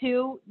 But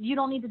two, you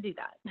don't need to do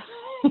that.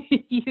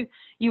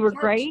 you were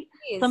great.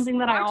 Geez. Something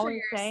that I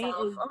always say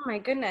is, "Oh my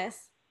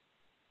goodness."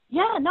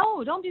 Yeah,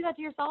 no, don't do that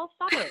to yourself.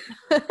 Stop it.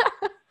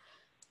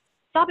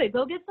 Stop it.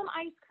 Go get some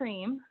ice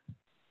cream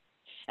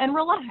and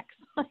relax.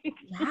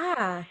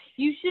 Yeah.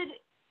 You should,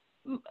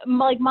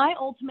 my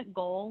ultimate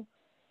goal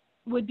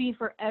would be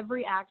for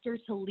every actor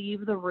to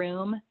leave the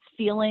room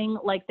feeling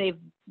like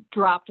they've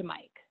dropped a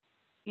mic,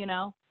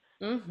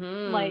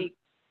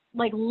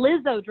 like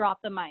Lizzo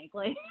dropped the mic,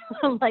 like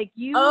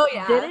you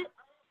did it.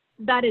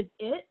 That is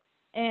it.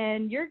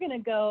 And you're going to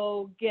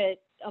go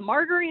get a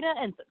margarita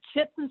and some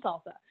chips and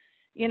salsa,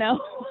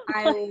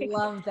 I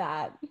love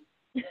that.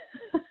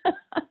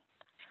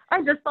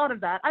 I just thought of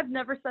that. I've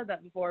never said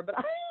that before, but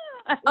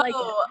I like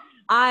it.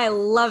 I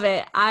love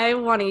it. I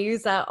want to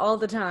use that all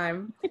the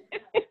time.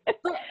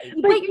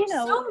 But you're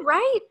so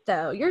right,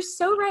 though. You're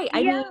so right.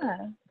 I mean,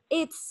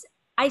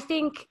 I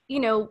think,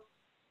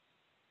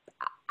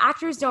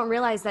 actors don't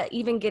realize that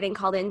even getting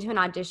called into an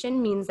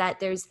audition means that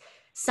there's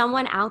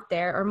someone out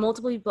there or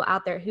multiple people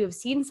out there who have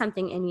seen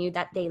something in you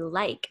that they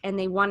like and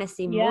they want to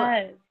see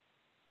more.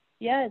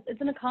 Yes,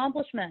 it's an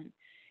accomplishment.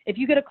 If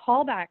you get a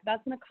callback,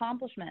 that's an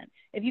accomplishment.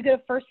 If you get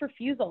a first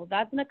refusal,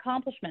 that's an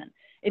accomplishment.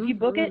 If you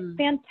book it,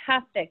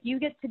 fantastic. You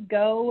get to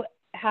go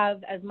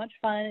have as much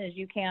fun as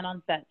you can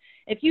on set.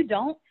 If you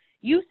don't,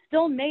 you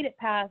still made it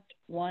past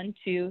 1,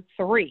 2,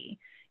 3,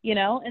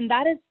 and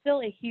that is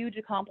still a huge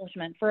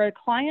accomplishment for a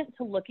client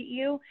to look at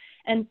you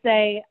and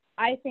say,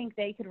 I think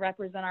they could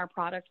represent our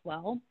product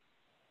well,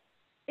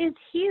 is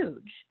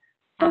huge.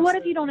 So What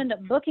if you don't end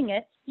up booking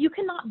it? You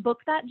cannot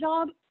book that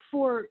job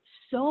for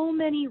so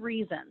many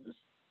reasons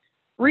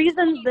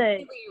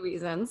that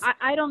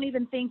I don't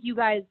even think you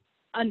guys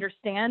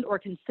understand or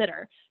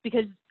consider,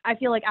 because I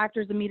feel like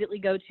actors immediately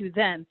go to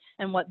them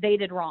and what they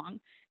did wrong.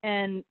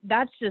 And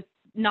that's just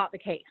not the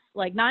case.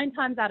 Like 9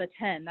 times out of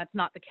 10, that's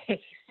not the case,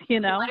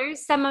 What are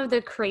some of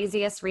the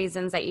craziest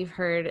reasons that you've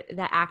heard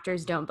that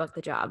actors don't book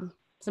the job?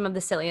 Some of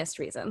the silliest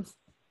reasons?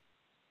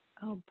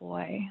 Oh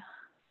boy.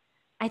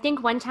 I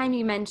think one time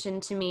you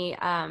mentioned to me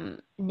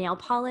nail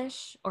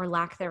polish or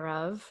lack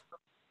thereof.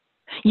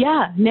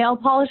 Yeah, nail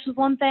polish was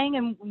one thing,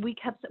 and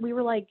we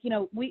were like,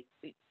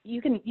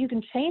 you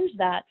can change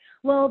that.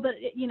 Well, but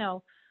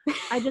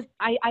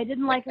I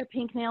didn't like her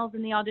pink nails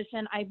in the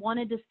audition. I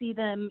wanted to see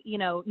them,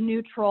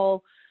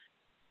 neutral.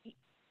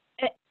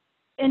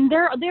 And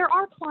there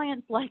are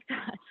clients like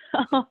that.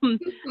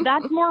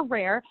 That's more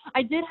rare.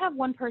 I did have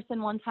one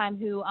person one time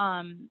who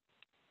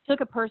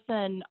took a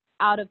person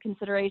out of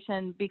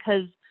consideration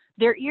because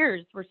their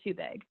ears were too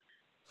big.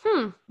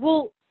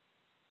 Well,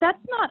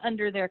 that's not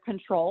under their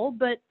control,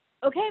 but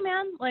okay,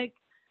 man, like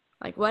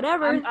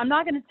whatever. I'm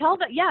not going to tell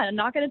that. Yeah, I'm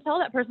not going to tell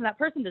that person. That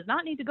person does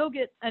not need to go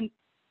get an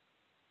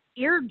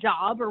ear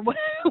job or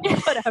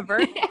whatever.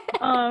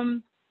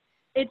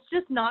 It's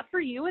just not for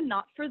you and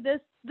not for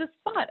this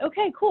spot.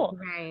 Okay, cool.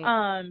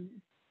 Right.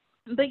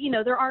 But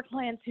there are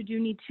clients who do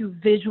need to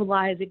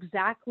visualize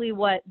exactly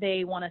what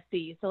they want to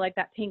see. So like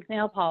that pink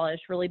nail polish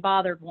really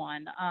bothered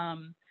one.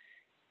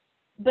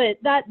 But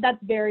that's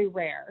very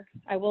rare.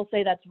 I will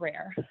say that's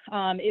rare.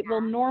 It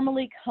will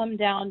normally come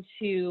down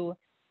to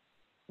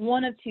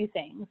one of two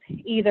things: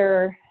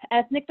 either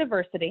ethnic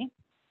diversity,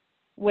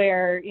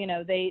 where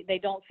they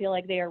don't feel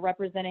like they are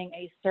representing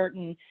a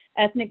certain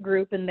ethnic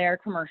group in their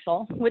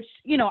commercial, which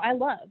I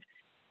love.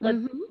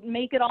 Let's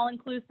make it all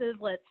inclusive.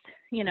 Let's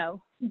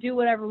do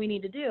whatever we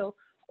need to do.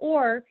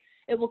 Or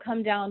it will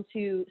come down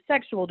to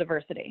sexual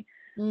diversity,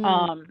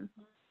 and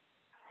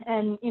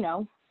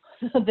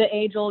the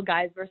age-old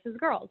guys versus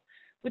girls,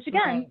 which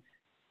again,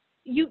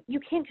 you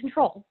can't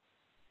control.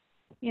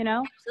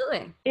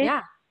 Absolutely.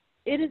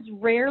 It is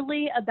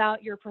rarely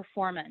about your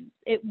performance.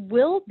 It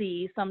will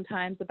be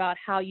sometimes about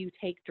how you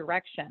take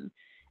direction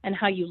and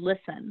how you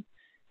listen,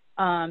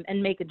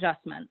 and make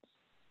adjustments.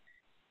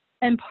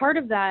 And part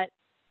of that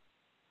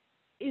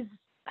is,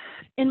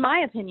 in my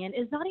opinion,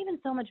 is not even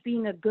so much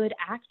being a good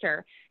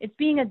actor. It's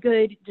being a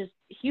good just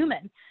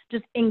human,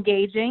 just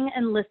engaging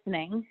and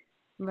listening,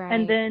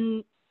 and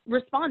then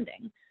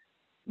responding,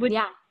 which is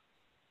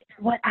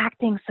what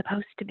acting's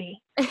supposed to be.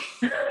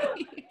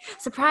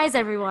 Surprise,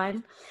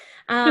 everyone.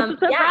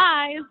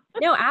 Surprise.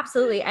 No,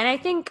 absolutely. And I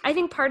think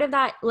part of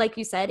that, like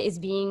you said, is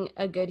being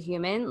a good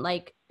human,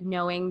 like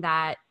knowing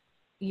that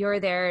you're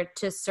there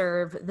to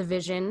serve the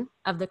vision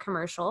of the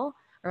commercial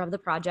or of the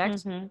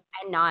project, and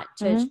not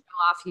to show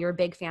off your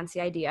big fancy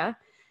idea.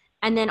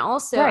 And then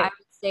also I would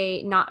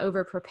say not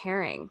over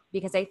preparing,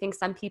 because I think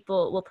some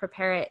people will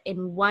prepare it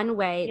in one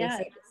way. They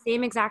say it the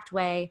same exact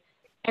way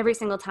every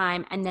single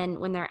time. And then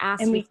when they're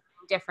asked to do something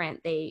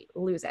different, they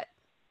lose it.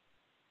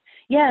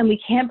 Yeah. And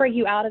we can't break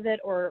you out of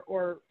it,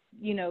 or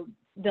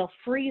they'll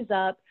freeze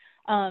up.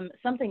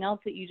 Something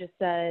else that you just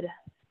said.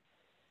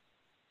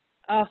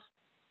 Oh,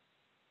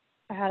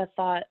 I had a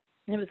thought,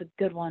 and it was a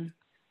good one.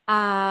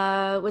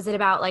 Was it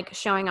about like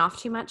showing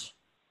off too much?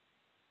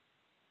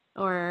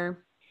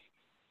 Or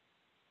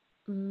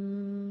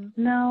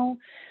no,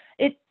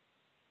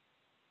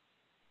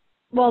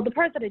 well, the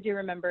part that I do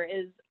remember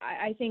is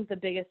I think the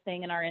biggest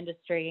thing in our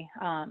industry,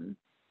 and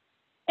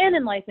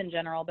in life in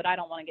general, but I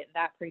don't want to get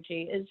that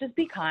preachy, is just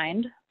be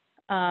kind.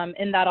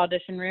 In that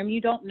audition room,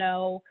 you don't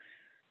know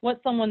what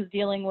someone's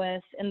dealing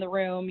with in the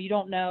room. You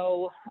don't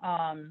know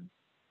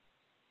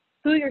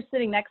who you're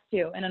sitting next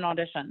to in an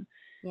audition.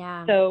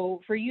 Yeah.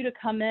 So for you to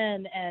come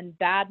in and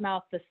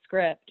badmouth the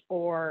script,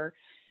 or,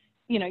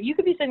 you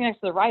could be sitting next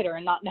to the writer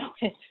and not know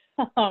it.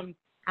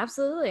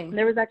 Absolutely.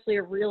 There was actually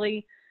a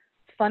really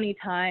funny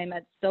time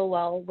at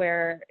Stillwell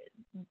where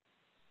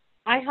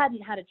I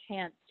hadn't had a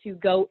chance to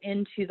go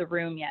into the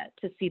room yet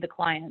to see the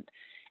client.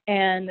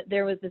 And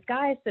there was this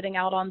guy sitting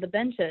out on the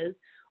benches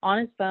on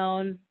his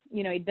phone.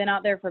 He'd been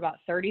out there for about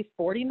 30,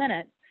 40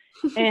 minutes.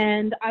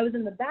 And I was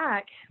in the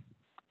back,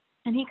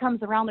 And he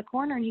comes around the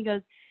corner and he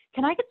goes,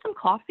 "Can I get some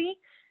coffee?"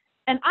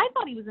 And I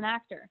thought he was an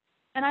actor.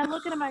 And I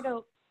look at him, I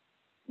go,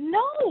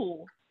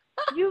 "No,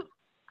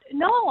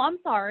 no, I'm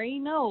sorry.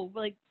 No,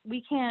 like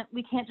we can't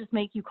just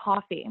make you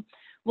coffee."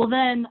 Well,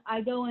 then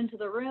I go into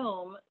the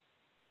room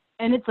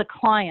and it's a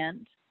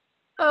client.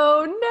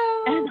 Oh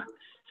no.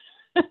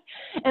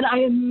 And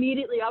I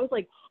was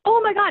like,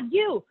 "Oh my God,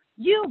 you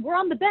were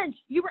on the bench.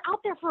 You were out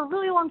there for a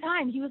really long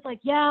time." He was like,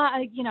 "Yeah,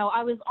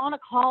 I was on a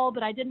call,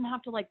 but I didn't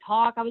have to like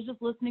talk. I was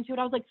just listening to it."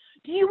 I was like,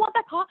 "Do you want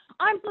that coffee?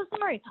 I'm so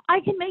sorry. I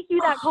can make you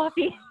that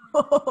coffee."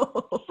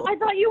 I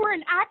thought you were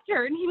an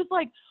actor. And he was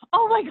like,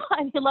 "Oh my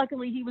God."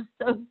 Luckily he was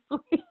so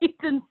sweet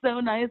and so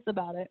nice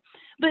about it.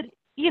 But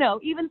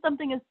even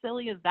something as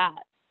silly as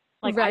that,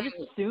 like right. I just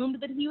assumed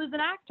that he was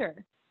an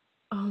actor.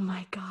 Oh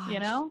my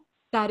gosh.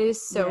 That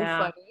is so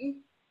funny.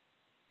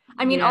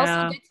 I mean,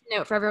 also good to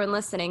note for everyone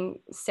listening,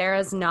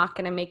 Sarah's not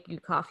going to make you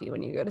coffee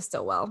when you go to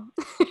Stillwell.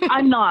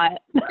 I'm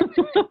not.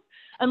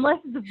 Unless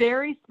it's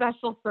very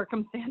special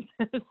circumstances,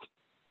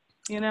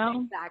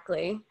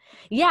 Exactly.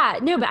 Yeah,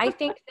 no, but I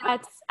think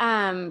that's,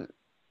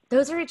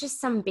 those are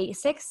just some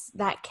basics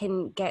that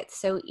can get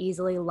so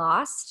easily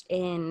lost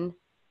in,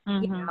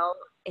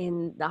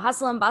 in the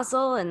hustle and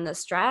bustle and the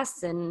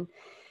stress and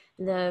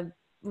the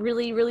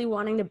really, really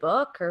wanting to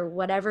book or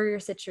whatever your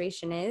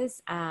situation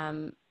is.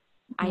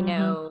 I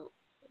know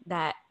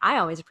that I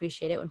always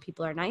appreciate it when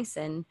people are nice,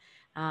 and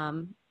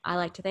I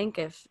like to think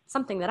if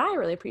something that I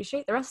really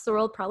appreciate, the rest of the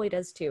world probably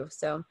does too.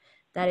 So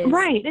that is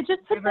right. It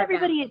just puts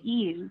everybody at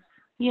ease,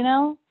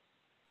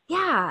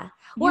 Yeah.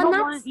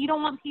 Well, you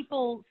don't want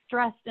people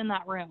stressed in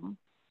that room.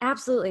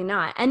 Absolutely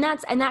not. And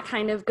that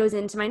kind of goes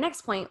into my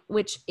next point,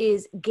 which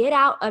is get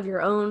out of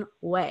your own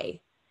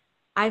way.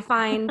 I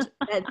find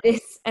that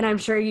this, and I'm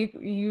sure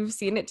you've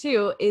seen it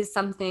too, is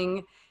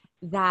something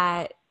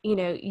that,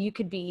 you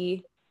could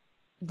be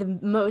the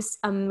most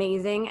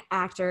amazing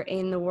actor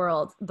in the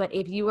world, but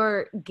if you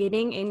are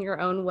getting in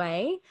your own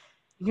way,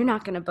 you're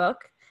not going to book,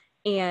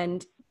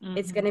 and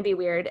it's going to be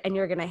weird, and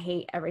you're going to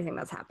hate everything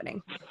that's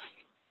happening.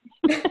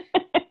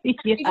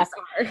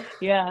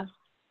 Yeah.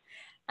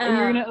 And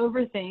you're going to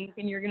overthink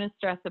and you're going to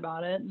stress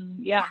about it. And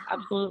yeah,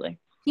 absolutely.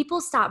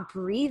 People stop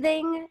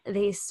breathing.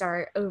 They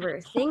start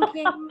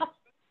overthinking.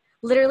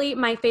 Literally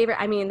my favorite,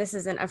 I mean, this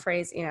isn't a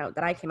phrase,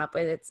 that I came up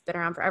with. It's been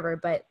around forever,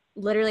 but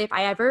literally if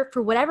I ever,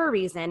 for whatever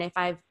reason, if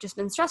I've just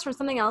been stressed from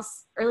something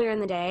else earlier in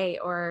the day,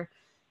 or,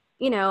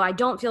 I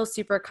don't feel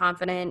super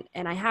confident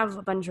and I have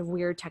a bunch of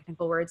weird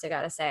technical words I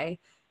got to say,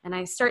 and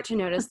I start to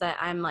notice that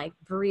I'm like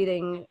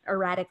breathing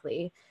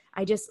erratically,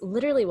 I just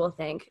literally will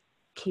think,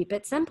 keep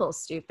it simple,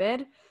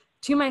 stupid,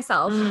 to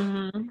myself.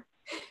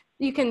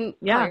 You can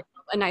call yourself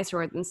a nicer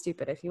word than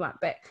stupid if you want,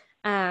 but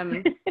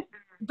and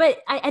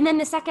then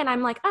the second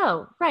I'm like,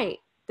 oh, right,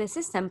 this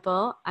is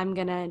simple. I'm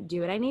going to do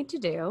what I need to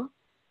do.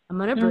 I'm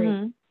going to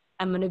breathe.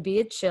 I'm going to be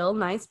a chill,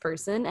 nice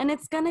person, and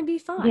it's going to be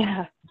fun.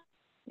 Yeah.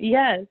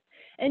 Yes.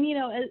 And,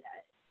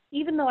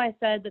 even though I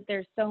said that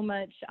there's so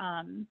much,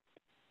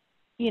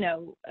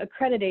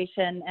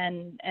 accreditation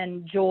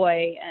and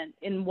joy and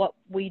in what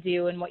we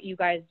do and what you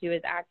guys do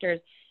as actors,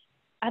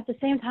 at the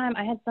same time,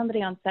 I had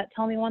somebody on set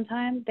tell me one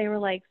time, they were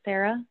like,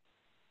 "Sarah,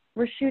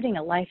 we're shooting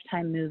a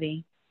Lifetime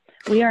movie.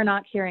 We are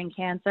not curing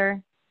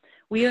cancer.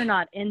 We are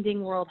not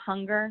ending world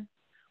hunger.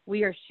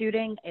 We are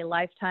shooting a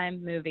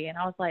Lifetime movie." And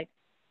I was like,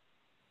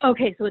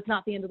 "Okay, so it's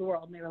not the end of the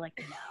world." And they were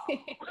like, "No."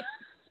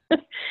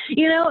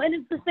 And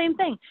it's the same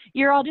thing.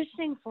 You're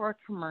auditioning for a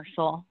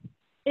commercial.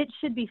 It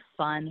should be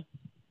fun.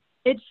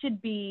 It should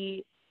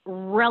be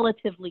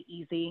relatively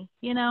easy,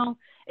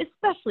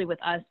 especially with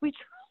us. We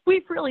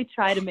really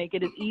try to make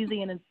it as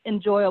easy and as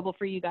enjoyable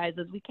for you guys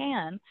as we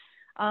can.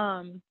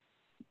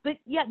 But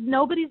yeah,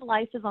 nobody's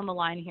life is on the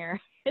line here.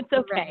 It's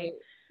okay.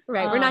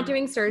 Right. We're not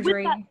doing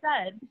surgery. With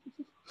that said,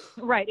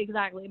 right,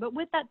 exactly. But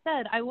with that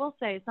said, I will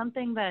say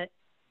something that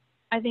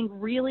I think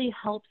really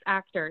helps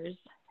actors.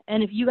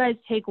 And if you guys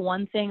take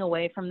one thing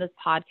away from this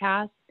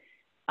podcast,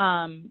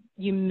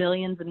 you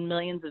millions and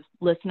millions of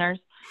listeners,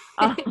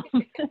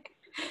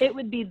 it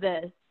would be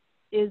this,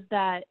 is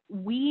that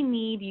we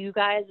need you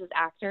guys as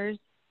actors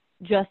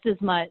just as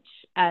much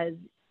as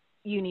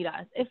you need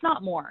us, if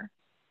not more.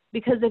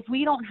 Because if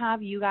we don't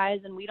have you guys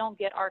and we don't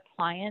get our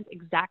client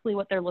exactly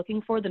what they're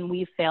looking for, then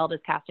we've failed as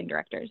casting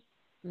directors.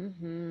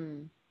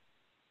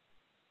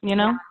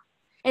 Yeah.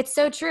 It's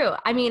so true.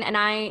 I mean, and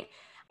I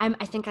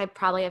think I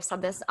probably have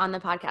said this on the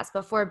podcast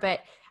before, but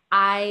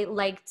I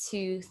like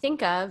to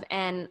think of,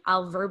 and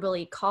I'll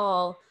verbally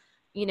call,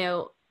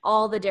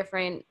 all the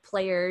different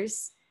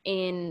players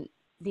in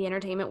the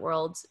entertainment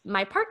world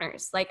my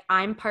partners. Like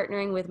I'm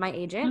partnering with my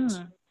agent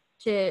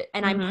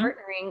and I'm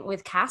partnering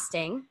with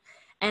casting,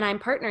 and I'm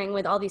partnering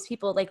with all these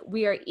people. Like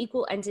we are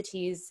equal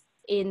entities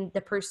in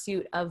the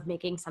pursuit of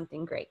making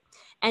something great.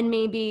 And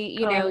maybe,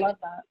 I love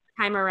that.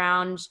 Time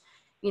around,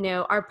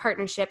 our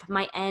partnership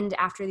might end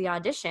after the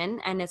audition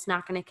and it's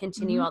not going to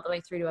continue all the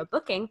way through to a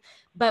booking.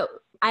 But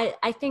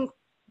I think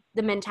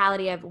the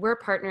mentality of we're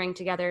partnering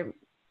together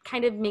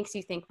kind of makes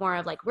you think more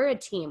of like, we're a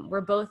team.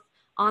 We're both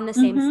on the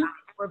same side.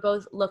 we're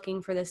both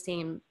looking for the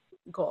same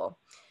goal.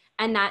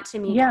 And that to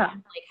me Yeah. kind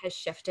of like has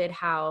shifted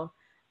how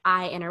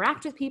I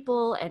interact with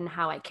people and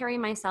how I carry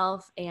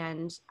myself.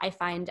 And I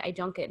find I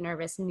don't get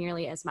nervous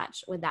nearly as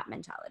much with that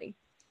mentality.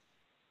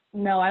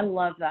 No, I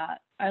love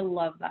that. I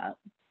love that.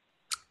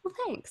 Well,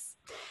 thanks.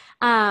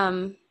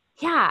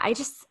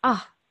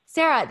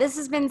 Sarah, this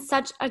has been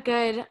such a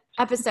good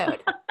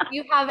episode. Do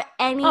you have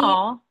any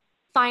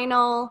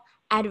final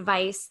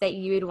advice that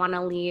you would want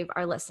to leave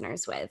our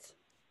listeners with?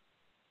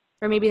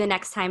 Or maybe the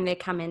next time they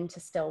come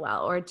into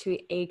Stillwell or to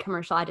a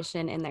commercial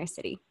audition in their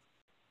city?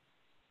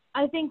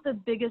 I think the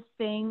biggest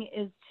thing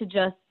is to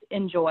just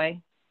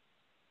enjoy.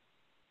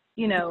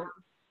 You know,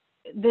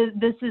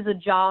 this is a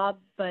job,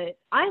 but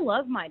I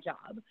love my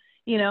job,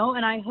 you know,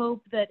 and I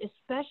hope that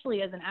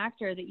especially as an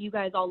actor that you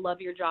guys all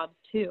love your jobs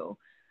too.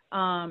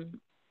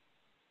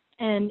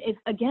 And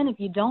if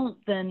you don't,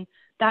 then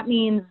that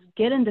means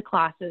get into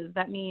classes.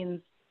 That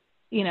means,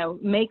 you know,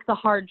 make the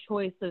hard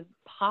choice of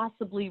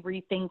possibly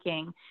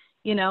rethinking,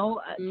 you know,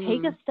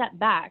 take a step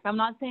back. I'm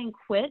not saying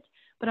quit,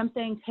 but I'm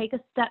saying take a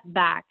step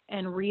back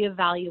and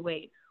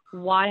reevaluate.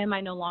 Why am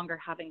I no longer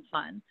having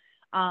fun?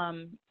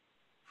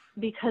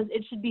 Because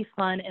it should be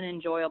fun and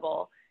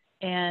enjoyable.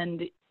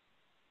 And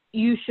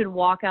you should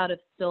walk out of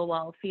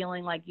Stillwell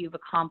feeling like you've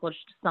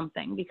accomplished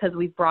something because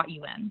we've brought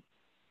you in,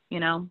 you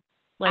know?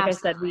 Like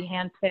Absolutely. I said, we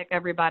handpick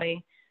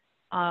everybody.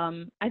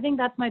 I think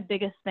that's my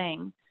biggest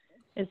thing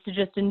is to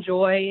just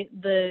enjoy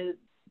the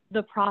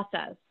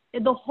process,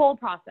 the whole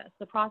process,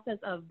 the process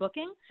of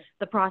booking,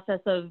 the process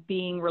of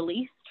being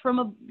released from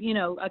a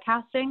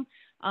casting.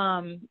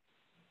 Because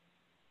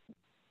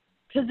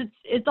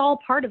it's all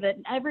part of it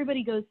and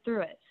everybody goes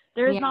through it.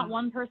 There is not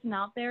one person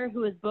out there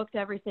who has booked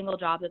every single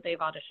job that they've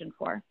auditioned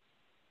for.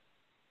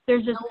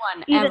 There's just no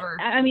one ever.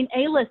 I mean,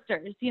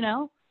 A-listers, you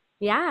know?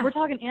 Yeah. We're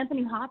talking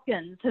Anthony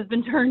Hopkins has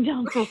been turned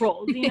down for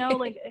roles, you know,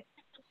 like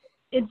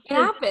it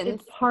happens.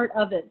 It's part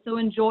of it. So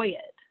enjoy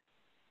it.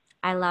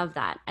 I love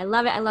that. I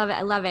love it. I love it.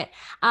 I love it.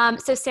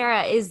 So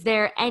Sarah, is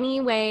there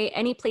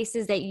any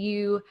places that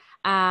you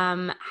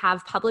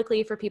have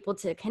publicly for people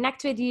to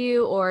connect with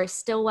you or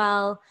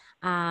Stillwell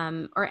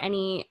or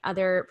any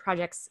other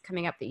projects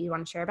coming up that you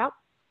want to share about?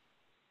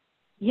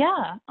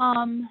 Yeah.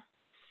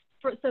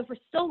 For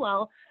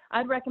Stillwell,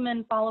 I'd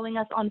recommend following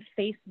us on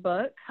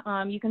Facebook.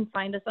 You can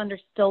find us under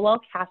Stillwell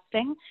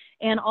Casting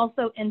and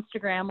also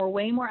Instagram. We're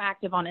way more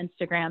active on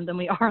Instagram than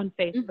we are on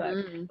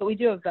Facebook, but we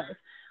do have both.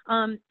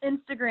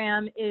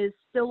 Instagram is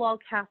Stillwell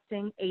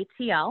Casting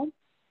ATL.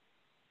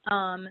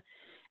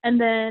 And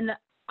then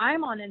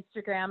I'm on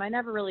Instagram. I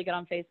never really get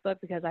on Facebook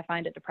because I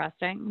find it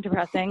depressing.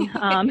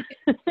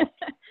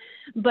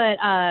 But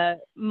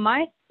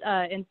my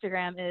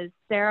Instagram is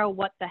Sarah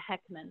What the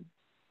Heckman.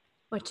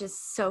 Which is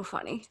so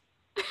funny.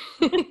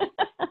 Oh,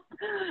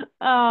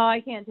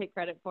 I can't take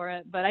credit for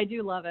it, but I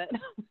do love it.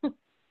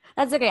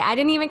 That's okay. I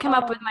didn't even come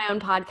up with my own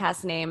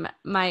podcast name.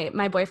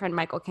 My boyfriend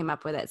Michael came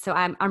up with it, so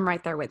I'm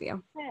right there with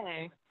you.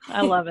 Hey,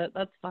 I love it.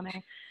 That's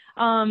funny.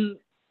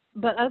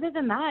 But other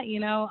than that, you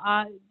know,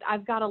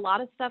 I've got a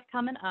lot of stuff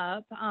coming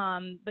up,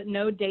 but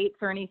no dates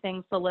or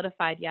anything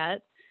solidified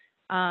yet.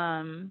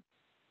 Cool.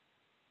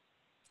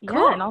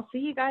 Yeah, and I'll see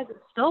you guys at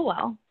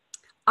Stillwell.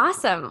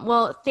 Awesome.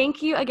 Well,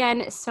 thank you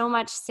again so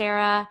much,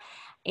 Sarah.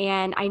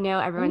 And I know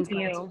everyone's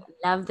going to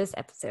love this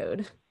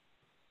episode.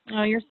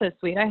 Oh, you're so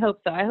sweet. I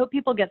hope so. I hope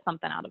people get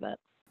something out of it.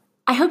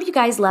 I hope you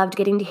guys loved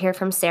getting to hear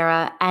from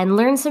Sarah and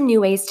learn some new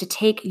ways to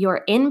take your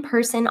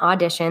in-person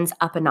auditions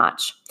up a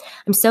notch.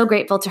 I'm so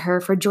grateful to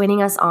her for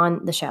joining us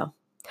on the show.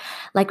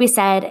 Like we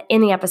said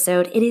in the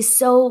episode, it is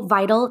so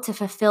vital to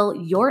fulfill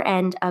your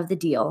end of the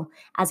deal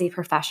as a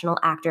professional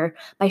actor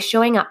by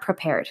showing up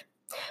prepared.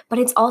 But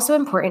it's also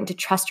important to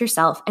trust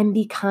yourself and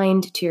be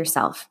kind to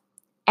yourself.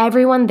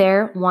 Everyone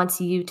there wants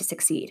you to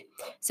succeed.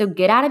 So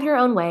get out of your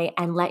own way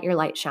and let your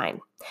light shine.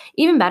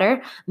 Even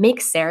better,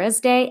 make Sarah's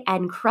day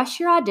and crush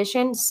your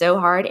audition so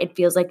hard it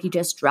feels like you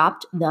just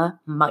dropped the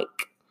mic.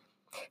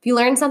 If you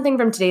learned something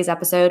from today's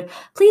episode,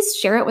 please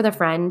share it with a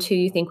friend who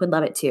you think would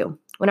love it too.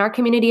 When our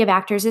community of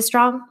actors is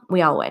strong,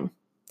 we all win.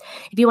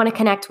 If you want to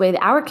connect with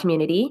our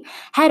community,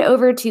 head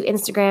over to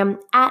Instagram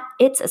at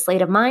It's a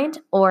Slate of Mind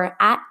or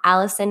at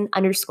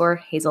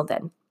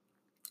Allison_Hazelden.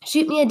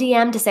 Shoot me a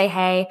DM to say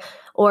hey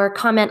or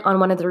comment on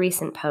one of the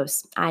recent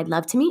posts. I'd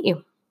love to meet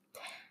you.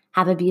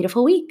 Have a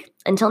beautiful week.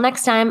 Until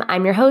next time,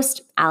 I'm your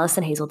host,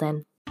 Allison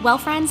Hazelden. Well,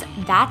 friends,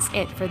 that's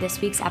it for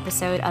this week's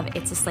episode of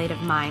It's a Slate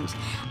of Mind.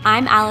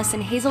 I'm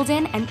Allison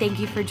Hazelden, and thank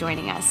you for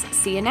joining us.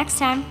 See you next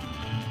time.